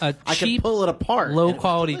turns around, a I cheap, could pull it apart. low and it was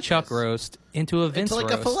quality delicious. chuck roast into a Vince It's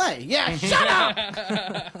like roast. a fillet. Yeah, shut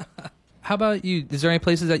up. How about you? Is there any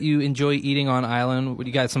places that you enjoy eating on island?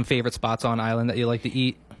 You got some favorite spots on island that you like to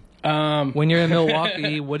eat? When you're in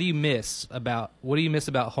Milwaukee, what do you miss about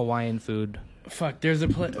Hawaiian food? Fuck, there's a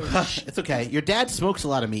place. It's okay. Your dad smokes a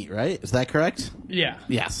lot of meat, right? Is that correct? Yeah.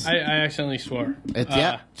 Yes. I accidentally swore. Just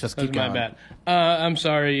That was keep my going. bad. I'm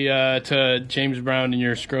sorry to James Brown and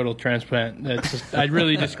your scrotal transplant. I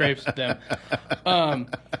really disgraced them.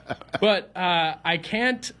 But I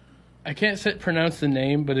can't pronounce the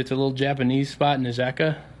name, but it's a little Japanese spot in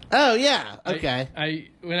Izaka. Oh yeah. Okay.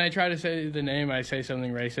 When I try to say the name, I say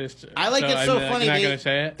something racist. I like it I'm so funny. not gonna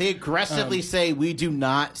say it. They aggressively say we do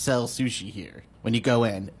not sell sushi here when you go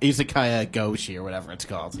in. Izakaya Goshi or whatever it's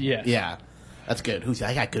called. Yes. Yeah. That's good.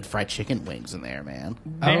 I got good fried chicken wings in there, man.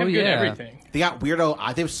 They Oh, have good yeah. everything. They got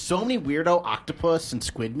weirdo. There's so many weirdo octopus and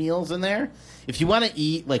squid meals in there. If you want to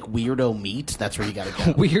eat like weirdo meat, that's where you got to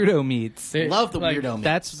go. Weirdo meats. They- Love the like, weirdo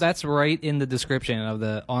meats. That's right in the description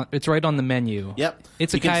of it's right on the menu. Yep.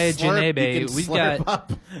 It's You a can Kaya slurp- Janebe. You can We've slurp got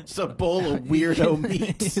up some bowl of weirdo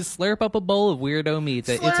meat. slurp up a bowl of weirdo meats.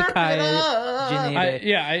 It's a Slurp it Kaya up.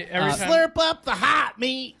 Janebe. Every time. Slurp up the hot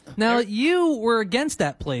meat. Now you were against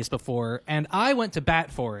that place before, and I went to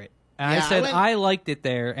bat for it. And Yeah, I said I I liked it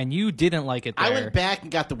there, and you didn't like it there. I went back and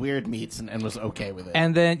got the weird meats and was okay with it.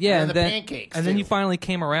 and then And the pancakes, and then too. you finally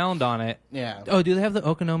came around on it. Yeah. Oh, do they have the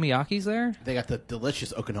okonomiyakis there? They got the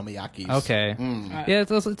delicious okonomiyakis. Okay. Yeah,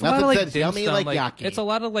 it's a lot Nothing of like says dim yummy sum, like yaki. It's a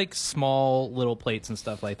lot of like small little plates and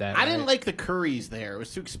stuff like that. I didn't right? like the curries there. It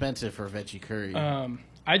was too expensive for a veggie curry.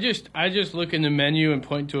 I just look in the menu and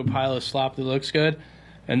point to a pile of slop that looks good,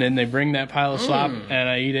 and then they bring that pile of slop and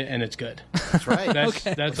I eat it and it's good. That's right. That's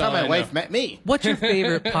That's all how my I wife know. met me. What's your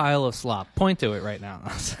favorite pile of slop? Point to it right now.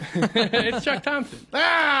 It's Chuck Thompson. All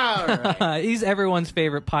right. He's everyone's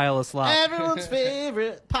favorite pile of slop. Everyone's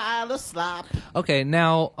favorite pile of slop. Okay,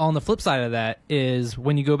 now on the flip side of that is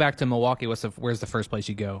when you go back to Milwaukee, where's the first place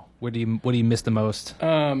you go? What do you miss the most?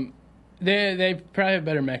 They probably have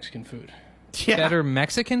better Mexican food. Yeah. Better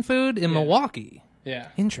Mexican food in Milwaukee. Yeah.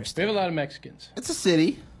 Interesting. We have a lot of Mexicans. It's a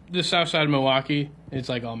city. The south side of Milwaukee, it's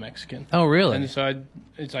like all Mexican. Oh, really? And so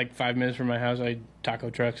it's like 5 minutes from my house. I eat taco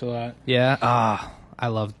trucks a lot. Yeah. I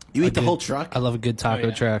love. You a eat the good- whole truck? I love a good taco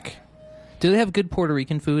yeah. truck. Do they have good Puerto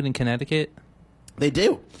Rican food in Connecticut? They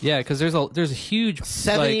do. Yeah, because there's a huge like,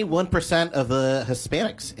 71% of the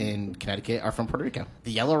Hispanics in Connecticut are from Puerto Rico.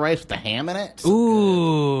 The yellow rice with the ham in it. So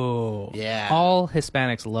ooh. Yeah. All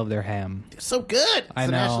Hispanics love their ham. good. So good. It's I a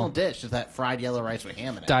know. national dish. Is that fried yellow rice with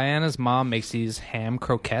ham in it. Diana's mom makes these ham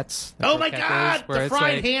croquettes. Oh my Croquettes, God! where The it's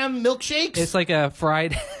fried like- ham milkshakes. It's like a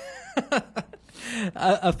fried.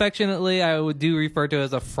 Affectionately, I would do refer to it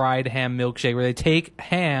as a fried ham milkshake, where they take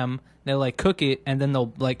ham, they like cook it, and then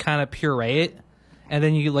they'll like kind of puree it, and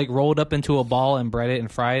then you like roll it up into a ball and bread it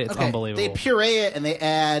and fry it. It's Okay, unbelievable. They puree it and they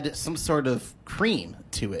add some sort of cream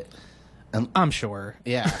to it. I'm sure.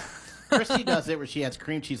 Yeah. Christy does it where she adds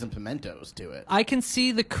cream cheese and pimentos to it. I can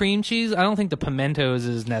see the cream cheese. I don't think the pimentos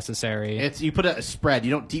is necessary. It's you put it on a spread.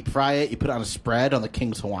 You don't deep fry it. You put it on a spread on the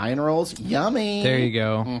King's Hawaiian rolls. Yummy. There you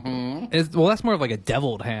go. Mm-hmm. Well, that's more of like a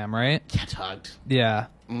deviled ham, right? Get hugged. Yeah.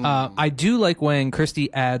 I do like when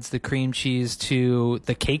Christy adds the cream cheese to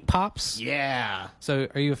the cake pops. Yeah. So,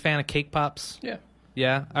 are you a fan of cake pops? Yeah.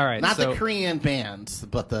 Yeah. All right. Not so, the Korean bands,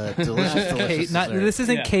 but the delicious, delicious dessert. This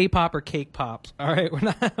isn't Yeah. K-pop or cake pops. All right,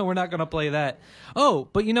 we're not gonna play that. Oh,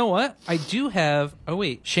 but you know what? I do have. Oh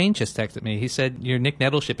wait, Shane just texted me. He said your Nick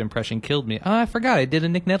Nettleship impression killed me. Oh, I forgot. I did a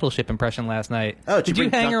Nick Nettleship impression last night. Oh, did you you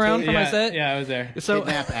bring hang duct around tape? for yeah, my set? Yeah, I was there. So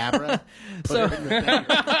Kidnap Abra. Put So- her in the bed.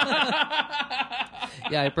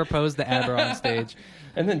 yeah, I proposed the Abra on stage.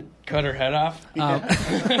 And then cut her head off.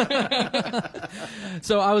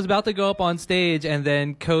 So I was about to go up on stage, and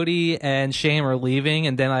then Cody and Shane were leaving,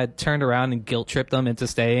 and then I turned around and guilt tripped them into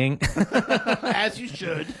staying. As you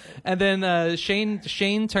should. And then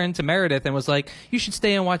Shane turned to Meredith and was like, "You should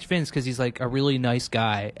stay and watch Vince because he's like a really nice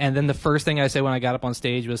guy." And then the first thing I said when I got up on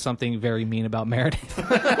stage was something very mean about Meredith.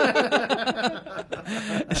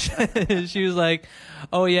 She was like,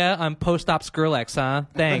 "Oh yeah, I'm post-op Skrillex, huh?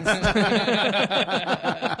 Thanks."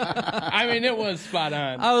 I mean, it was spot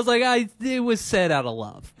on. I was like, it was said out of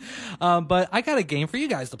love. But I got a game for you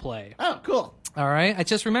guys to play. Oh, cool. All right, I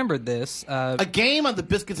just remembered this. A game on the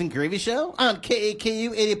Biscuits and Gravy Show on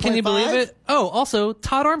KAKU 88.5. Can you believe it? Oh, also,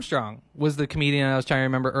 Todd Armstrong was the comedian I was trying to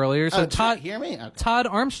remember earlier. So Oh, did you Todd, hear me? Okay. Todd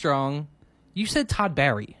Armstrong, you said Todd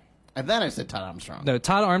Barry. And then I said Todd Armstrong. No,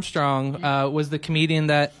 Todd Armstrong was the comedian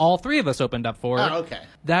that all three of us opened up for. Oh, okay.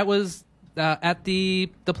 That was at the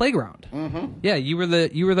playground. Mm-hmm. Yeah, you were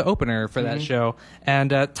the opener for that show. And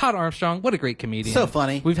Todd Armstrong, what a great comedian! So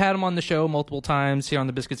funny. We've had him on the show multiple times here on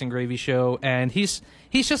the Biscuits and Gravy Show, and he's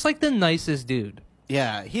just like the nicest dude.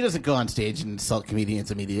 Yeah, he doesn't go on stage and insult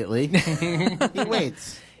comedians immediately. He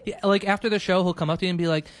waits. Yeah, like after the show, he'll come up to you and be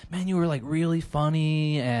like, "Man, you were like really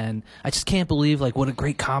funny, and I just can't believe like what a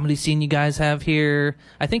great comedy scene you guys have here."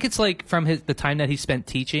 I think it's like from the time that he spent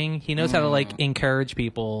teaching, he knows how to like encourage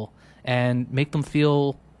people and make them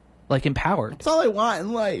feel like empowered. That's all I want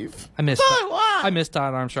in life. I miss That's all I want. I miss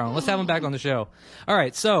Todd Armstrong. Let's have him back on the show. All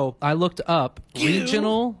right, so I looked up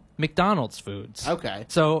regional McDonald's foods. Okay.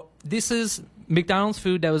 So this is McDonald's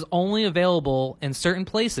food that was only available in certain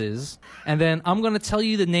places, and then I'm going to tell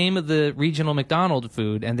you the name of the regional McDonald's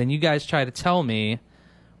food, and then you guys try to tell me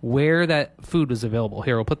where that food was available.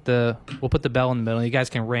 Here, we'll put the bell in the middle. You guys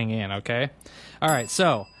can ring in, okay? All right,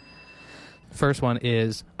 so first one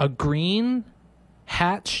is a green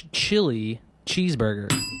Hatch chili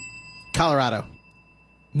cheeseburger. Colorado.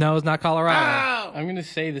 No, it's not Colorado. I'm gonna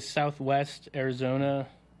say the Southwest Arizona.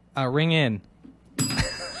 Ring in.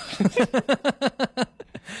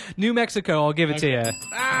 New Mexico, I'll give it to you.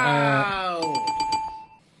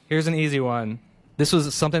 Here's an easy one. This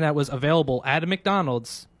was something that was available at a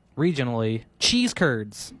McDonald's regionally. Cheese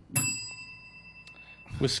curds.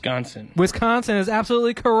 Wisconsin. Wisconsin is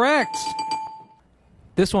absolutely correct.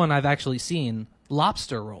 This one I've actually seen.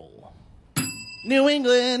 Lobster roll. New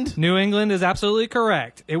England. New England is absolutely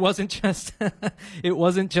correct. It wasn't just it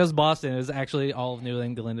wasn't just Boston. It was actually all of New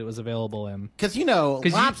England it was available in. Because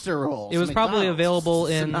lobster rolls. It was probably McDonald's, available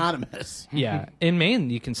in synonymous. Yeah, in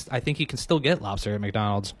Maine I think you can still get lobster at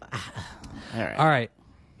McDonald's. All right. All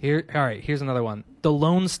right. Here's another one. The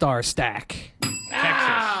Lone Star Stack.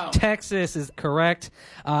 Texas is correct.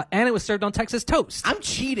 And it was served on Texas toast. I'm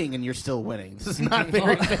cheating and you're still winning. This is not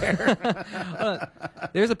very fair.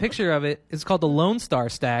 There's a picture of it. It's called the Lone Star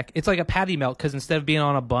Stack. It's like a patty melt because instead of being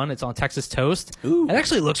on a bun, it's on Texas toast. Ooh. It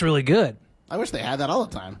actually looks really good. I wish they had that all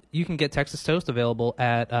the time. You can get Texas toast available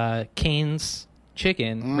at Cane's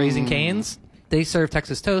Chicken, Raising Cane's. They serve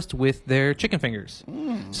Texas toast with their chicken fingers.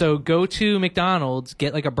 So go to McDonald's,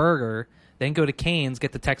 get like a burger, then go to Cane's,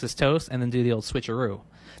 get the Texas toast, and then do the old switcheroo.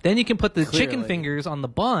 Then you can put the chicken fingers on the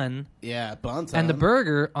bun Yeah, buns and the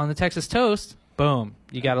burger on the Texas toast. Boom.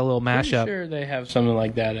 You got a little Pretty mashup. sure they have something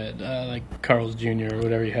like that at like Carl's Jr. or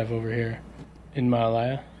whatever you have over here in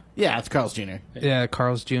Malaya. Yeah, it's Carl's Jr. Yeah,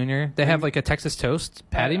 Carl's Jr. They have like a Texas toast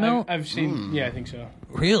patty melt? I've seen. Yeah, I think so.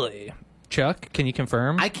 Really? Chuck, can you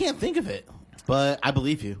confirm? I can't think of it, but I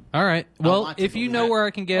believe you. All right. Well, want to if you believe know it. where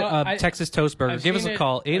I can get a Texas toast burger, I've give us seen a it-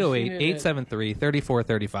 call, I've seen it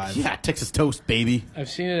 808-873-3435. Yeah, Texas toast, baby. I've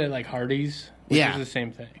seen it at like Hardee's. Which Yeah. is the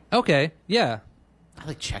same thing. Okay, yeah. I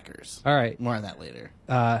like Checkers. All right. More on that later.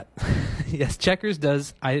 Yes, Checkers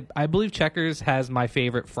does. I believe Checkers has my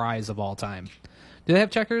favorite fries of all time. Do they have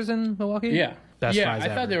Checkers in Milwaukee? Yeah. Best yeah, fries I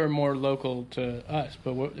ever. thought they were more local to us,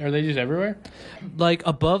 but are they just everywhere? Like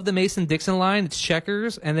above the Mason-Dixon line, it's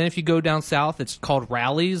Checkers, and then if you go down south, it's called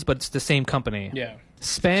Rallies, but it's the same company. Yeah.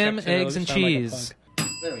 Spam, Check- eggs, and sound like a cheese.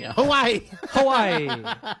 There we go. Hawaii. Hawaii.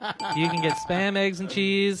 You can get spam, eggs, and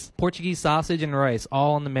cheese, Portuguese sausage, and rice,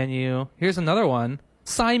 all on the menu. Here's another one.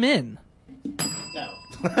 Simon.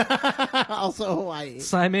 Also Hawaii.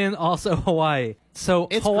 Simon, also Hawaii. So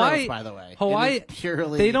It's Hawaii, gross, by the way. Hawaii, It is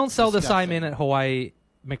purely they don't sell the disgusting. Simon at Hawaii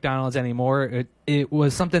McDonald's anymore. It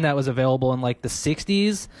was something that was available in like the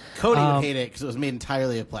 60s. Cody would hate it because it was made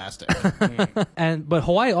entirely of plastic. But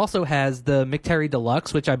Hawaii also has the McTerry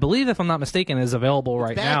Deluxe, which I believe, if I'm not mistaken, is available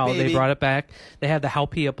right back, now. baby. They brought it back. They have the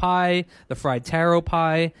Haupia pie, the fried taro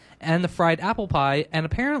pie, and the fried apple pie. And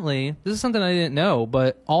apparently, this is something I didn't know,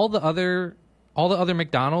 but all the other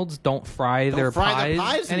McDonald's don't fry their fry their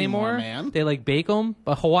pies anymore, man. They like bake them.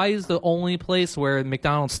 But Hawaii is the only place where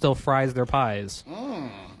McDonald's still fries their pies.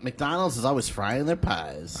 McDonald's is always frying their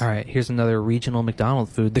pies. All right, here's another regional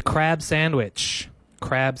McDonald's food: the crab sandwich.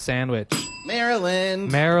 Crab sandwich.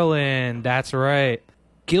 Maryland. Maryland, that's right.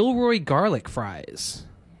 Gilroy garlic fries.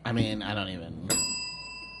 I mean, I don't even.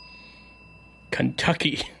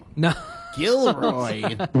 Kentucky. No. Gilroy.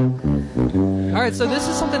 All right, so this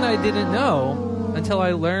is something I didn't know until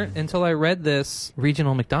I read this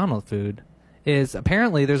regional McDonald's food. Is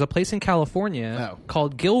apparently there's a place in California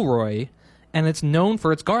called Gilroy, and it's known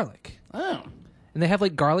for its garlic. Oh. And they have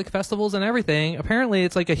like garlic festivals and everything. Apparently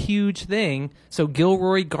it's like a huge thing. So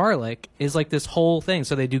Gilroy garlic is like this whole thing.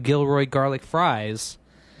 So they do Gilroy garlic fries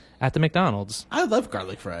at the McDonald's. I love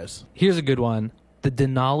garlic fries. Here's a good one. The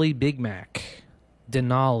Denali Big Mac.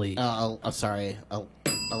 Denali. Sorry.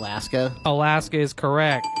 Alaska. Alaska is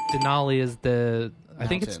correct. Denali is I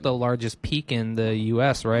think it's the largest peak in the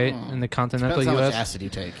U.S., right? In the continental Depends how much U.S. acid you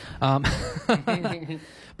take.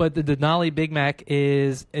 But the Denali Big Mac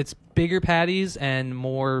it's bigger patties and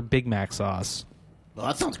more Big Mac sauce. Well,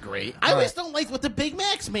 that sounds great. I always don't like with the Big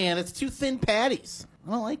Macs, man. It's too thin patties.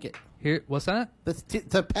 I don't like it. Here, what's that?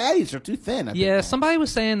 The patties are too thin. at Big Yeah, Macs. somebody was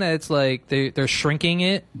saying that it's like they're shrinking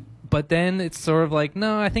it, but then it's sort of like,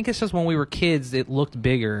 no, I think it's just when we were kids it looked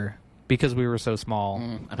bigger because we were so small.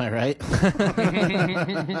 Am I right?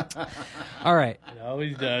 All right, It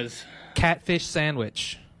always does. catfish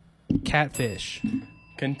sandwich. Catfish.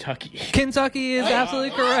 Kentucky. Kentucky is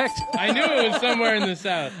absolutely correct. I knew it was somewhere in the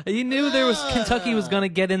South. You knew there was Kentucky was going to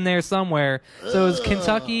get in there somewhere. So it was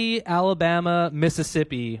Kentucky, Alabama,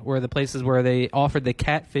 Mississippi were the places where they offered the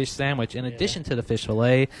catfish sandwich in addition to the fish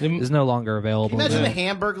fillet. Is no longer available. Imagine there. a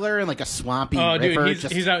Hamburglar in like a swampy Dude, river.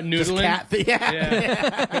 he's out noodling.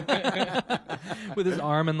 With his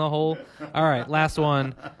arm in the hole. All right, last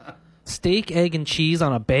one. Steak, egg, and cheese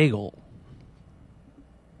on a bagel.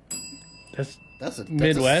 That's a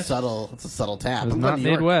Midwest? That's a subtle tap. It's I'm not going to New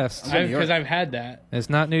York. Midwest. I'm going to New York. Because I've had that. It's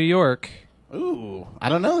not New York. Ooh, I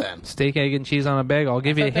don't know then. Steak, egg, and cheese on a bagel. I'll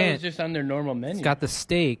give you a I thought that hint. was just on their normal menu. It's got the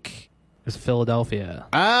steak. It's Philadelphia.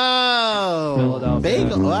 Oh, Philadelphia.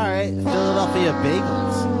 bagel. All right, Philadelphia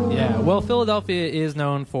bagels. Yeah, well, Philadelphia is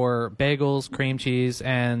known for bagels, cream cheese,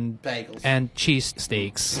 and Bagels. and cheese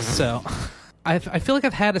steaks. So, I feel like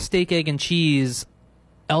I've had a steak, egg, and cheese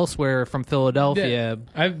elsewhere from Philadelphia.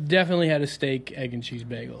 I've definitely had a steak, egg, and cheese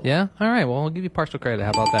bagel. Yeah. All right. Well, I'll give you partial credit.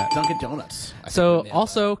 How about that? Dunkin' Donuts. So,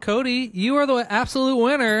 also, Cody, you are the absolute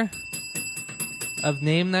winner of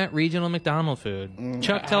Name That Regional McDonald's Food.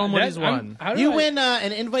 Chuck, tell him what he's won. You win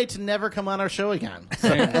an invite to never come on our show again. So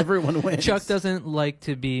everyone wins. Chuck doesn't like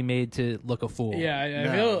to be made to look a fool.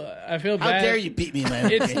 Yeah, I feel How bad. dare you beat me,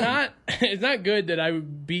 man? It's not good that I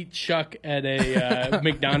would beat Chuck at a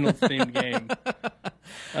McDonald's themed game.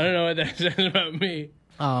 I don't know what that says about me.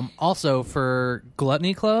 Also, for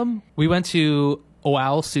Gluttony Club, we went to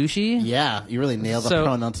Oao Sushi. Yeah, you really nailed the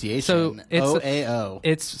pronunciation. So it's OAO.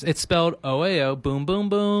 It's spelled OAO. Boom, boom,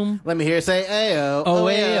 boom. Let me hear you say AO.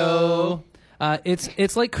 OAO.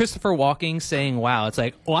 It's like Christopher Walken saying "wow." It's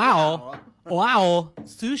like wow,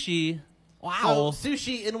 sushi, wow. So,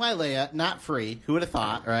 sushi in Wailea, not free. Who would have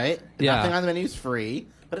thought, right? Yeah. Nothing on the menu is free,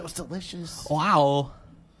 but it was delicious. wow.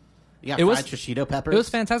 You got It fried was- shishito peppers. It was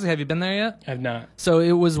fantastic. Have you been there yet? I've not. So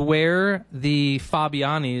it was where the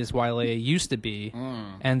Fabiani's Wailea used to be,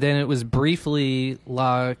 and then it was briefly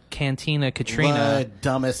La Cantina Katrina. The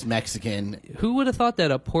dumbest Mexican. Who would have thought that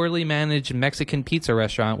a poorly managed Mexican pizza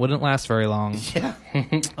restaurant wouldn't last very long? Yeah.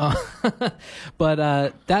 But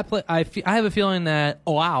that I have a feeling that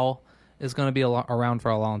Oao is going to be around for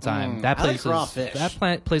a long time. That I like place raw was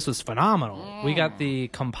fish. place was phenomenal. We got the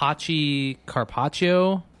Campachi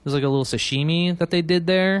Carpaccio. There's like a little sashimi that they did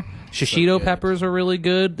there. Shishito good. peppers are really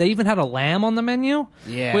good. They even had a lamb on the menu.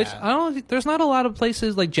 Yeah. Which I don't. There's not a lot of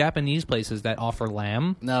places like Japanese places that offer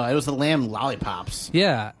lamb. No, it was the lamb lollipops.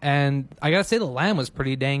 Yeah, and I gotta say the lamb was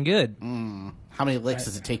pretty dang good. How many licks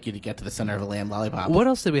does it take you to get to the center of a lamb lollipop? What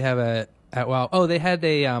else did we have at Wow? Oh, they had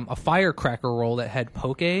a firecracker roll that had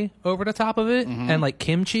poke over the top of it and like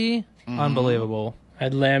kimchi. Unbelievable. I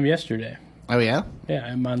had lamb yesterday. Oh, yeah? Yeah,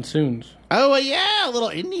 at Monsoon's. Oh, well, yeah, a little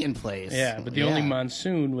Indian place. Yeah, but the only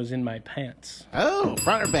monsoon was in my pants. Oh,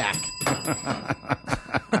 front or back?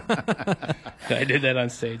 I did that on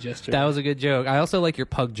stage yesterday. That was a good joke. I also like your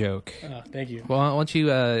pug joke. Oh, thank you. Well, why don't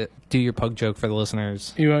you do your pug joke for the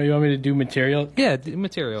listeners? You want me to do material? Yeah,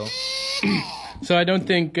 material. So I don't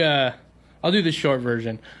think I'll do the short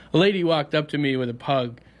version. A lady walked up to me with a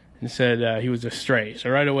pug and said he was a stray. So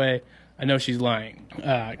right away, I know she's lying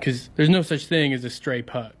because there's no such thing as a stray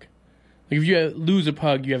pug. Like if you lose a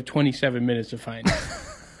pug, you have 27 minutes to find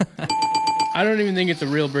it. I don't even think it's a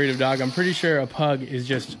real breed of dog. I'm pretty sure a pug is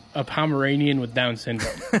just a Pomeranian with Down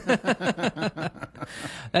syndrome.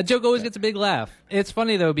 That joke always gets a big laugh. It's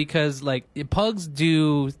funny though because like pugs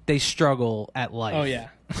they struggle at life. Oh yeah,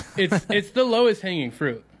 it's the lowest hanging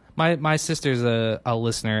fruit. My sister's a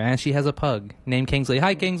listener and she has a pug named Kingsley.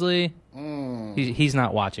 Hi Kingsley. He's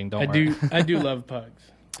not watching. Don't worry. I do love pugs.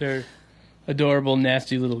 They're adorable,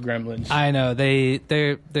 nasty little gremlins. I know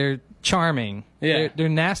they're charming. Yeah. They're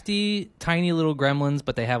nasty, tiny little gremlins,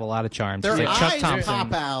 but they have a lot of charm. Their Just like Chuck eyes Thompson.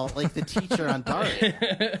 pop out like the teacher on Dart.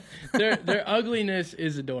 Their ugliness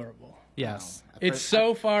is adorable. Yes. It's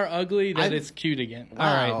so far ugly that I've- it's cute again.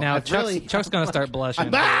 All right, now I've Chuck's going to start blushing.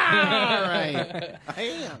 All right. I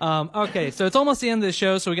am. Okay, so it's almost the end of the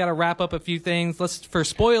show, so we got to wrap up a few things. For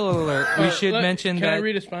spoiler alert, we should mention Can that. I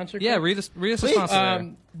read a sponsor? Yeah, code? read us a sponsor.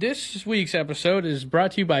 there. This week's episode is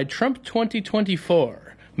brought to you by Trump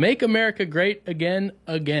 2024. Make America great again,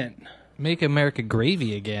 again. Make America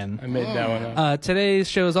gravy again. I made that one up. Today's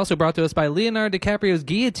show is also brought to us by Leonardo DiCaprio's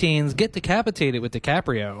Guillotines. Get decapitated with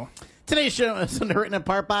DiCaprio. Today's show is underwritten in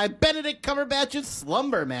part by Benedict Cumberbatch's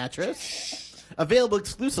Slumber Mattress. Available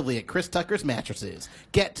exclusively at Chris Tucker's Mattresses.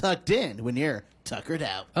 Get tucked in when you're tuckered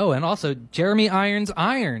out. Oh, and also Jeremy Irons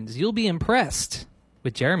Irons. You'll be impressed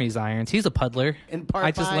with Jeremy's irons. He's a puddler. In part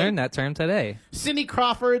I just by- learned that term today. Cindy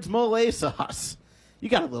Crawford's Mole Sauce. You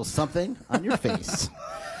got a little something on your face.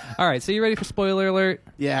 All right, so you ready for spoiler alert?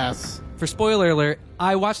 Yes. for spoiler alert,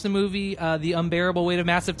 I watched the movie The Unbearable Weight of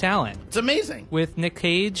Massive Talent It's amazing. with Nick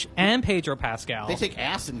Cage and Pedro Pascal. They take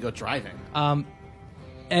acid and go driving.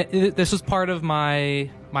 This was part of my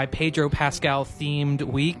Pedro Pascal themed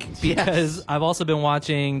week because Yes. I've also been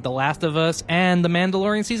watching The Last of Us and The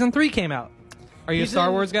Mandalorian Season 3 came out. Are you He's a Star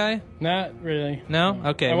in- Wars guy? Not really. No?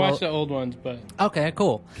 Okay. I well- watched the old ones, but Okay,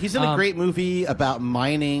 cool. He's in a great movie about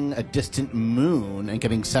mining a distant moon and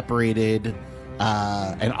getting separated,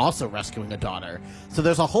 and also rescuing a daughter. So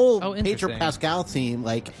there's a whole Oh, Pedro interesting. Pascal theme.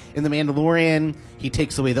 Like in The Mandalorian, he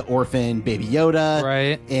takes away the orphan Baby Yoda.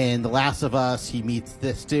 Right. In The Last of Us, he meets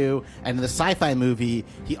this too. And in the sci-fi movie,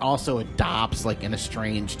 he also adopts like an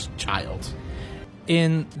estranged child.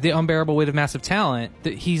 In The Unbearable Weight of Massive Talent,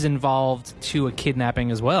 he's involved to a kidnapping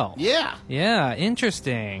as well. Yeah. Yeah,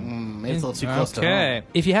 interesting. Maybe it's a little too close to Okay. home.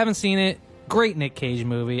 If you haven't seen it, great Nick Cage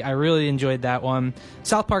movie. I really enjoyed that one.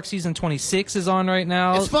 South Park season 26 is on right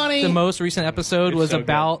now. It's funny. The most recent episode It's was so good.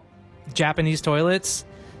 about Japanese toilets.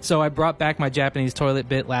 So I brought back my Japanese toilet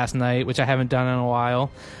bit last night, which I haven't done in a while.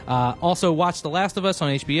 Also watched The Last of Us on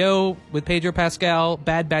HBO with Pedro Pascal.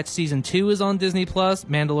 Bad Batch season 2 is on Disney Plus.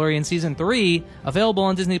 Mandalorian season 3 available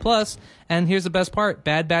on Disney Plus. And here's the best part: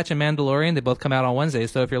 Bad Batch and Mandalorian, they both come out on Wednesday.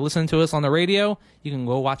 So if you're listening to us on the radio, you can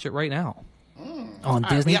go watch it right now on All right,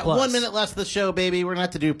 Disney we got Plus. 1 minute left of the show, baby. We're going to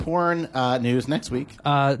have to do porn news next week.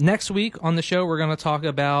 Next week on the show, we're going to talk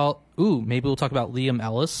about. Maybe we'll talk about Liam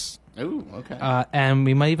Ellis. Ooh, okay. And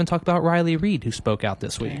we might even talk about Riley Reid, who spoke out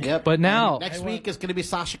this week. Yep. But now, And next week is going to be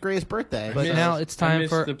Sasha Gray's birthday. but so- now it's I time missed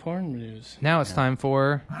for the porn news. time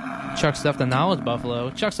for Chuck Stuff the Knowledge Buffalo.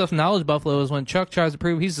 Chuck Stuff the Knowledge Buffalo is when Chuck tries to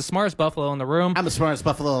prove he's the smartest buffalo in the room. I'm the smartest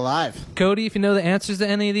buffalo alive. Cody, if you know the answers to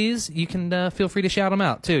any of these, you can feel free to shout them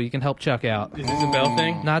out too. You can help Chuck out. Is this a bell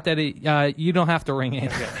thing? Not that you don't have to ring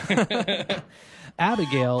it.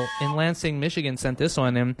 Abigail in Lansing, Michigan sent this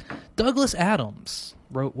one in. Douglas Adams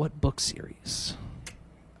wrote what book series?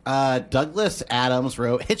 Douglas Adams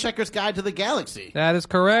wrote Hitchhiker's Guide to the Galaxy. That is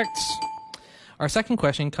correct. Our second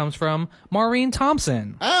question comes from Maureen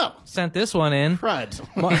Thompson. Oh, Sent this one in. crud.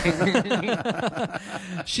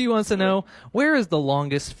 She wants to know, where is the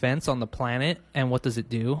longest fence on the planet and what does it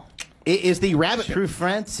do? It is the rabbit-proof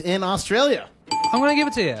fence in Australia. I'm going to give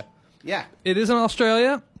it to you. Yeah. It is in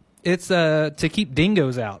Australia. It's to keep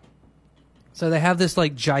dingoes out. So they have this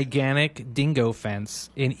like gigantic dingo fence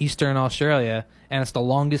in eastern Australia, and it's the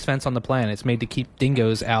longest fence on the planet. It's made to keep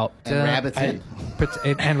dingoes out. And rabbits in.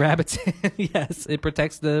 And rabbits. Yes, it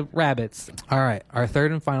protects the rabbits. All right, our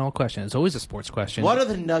third and final question is always a sports question. What are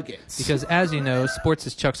the nuggets? Because as you know, sports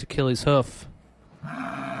is Chuck's Achilles hoof.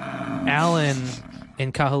 Alan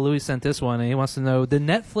in Kahului sent this one, and he wants to know, the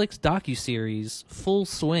Netflix docuseries Full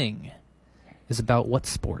Swing is about what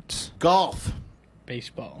sport? Golf.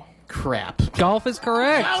 Baseball. Crap. Golf is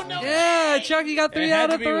correct. Oh, no Yeah, Chuck, you got 3 It had out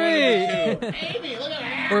to of be one of 3. the two. Baby, look at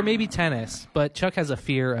that. Or maybe tennis, but Chuck has a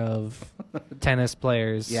fear of tennis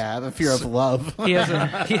players. Yeah, I have a fear of love. He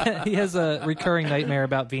has a recurring nightmare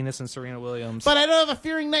about Venus and Serena Williams. But I don't have a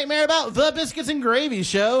fearing nightmare about the Biscuits and Gravy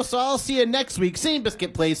Show, so I'll see you next week. Same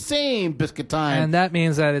biscuit place, same biscuit time. And that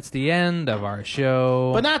means that it's the end of our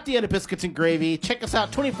show. But not the end of Biscuits and Gravy. Check us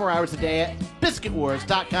out 24 hours a day at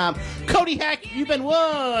biscuitwars.com. Cody Heck, you've been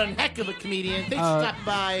one heck of a comedian. Thanks for stopping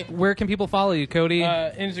by. Where can people follow you, Cody?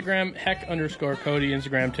 Instagram, Heck_Cody,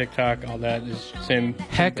 Instagram, TikTok, all that is same.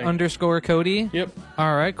 Heck_Cody. Yep.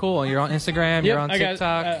 All right, cool. You're on Instagram. Yep. You're on I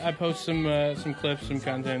TikTok. I post some clips, some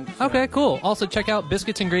content. so- Okay, cool. Also, check out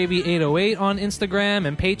Biscuits and Gravy 808 on Instagram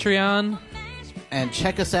and Patreon. And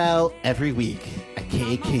check us out every week at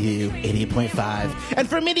KKU 88.5. And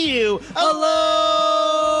from me to you,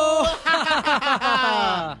 hello!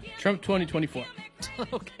 Trump 2024.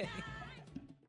 Okay.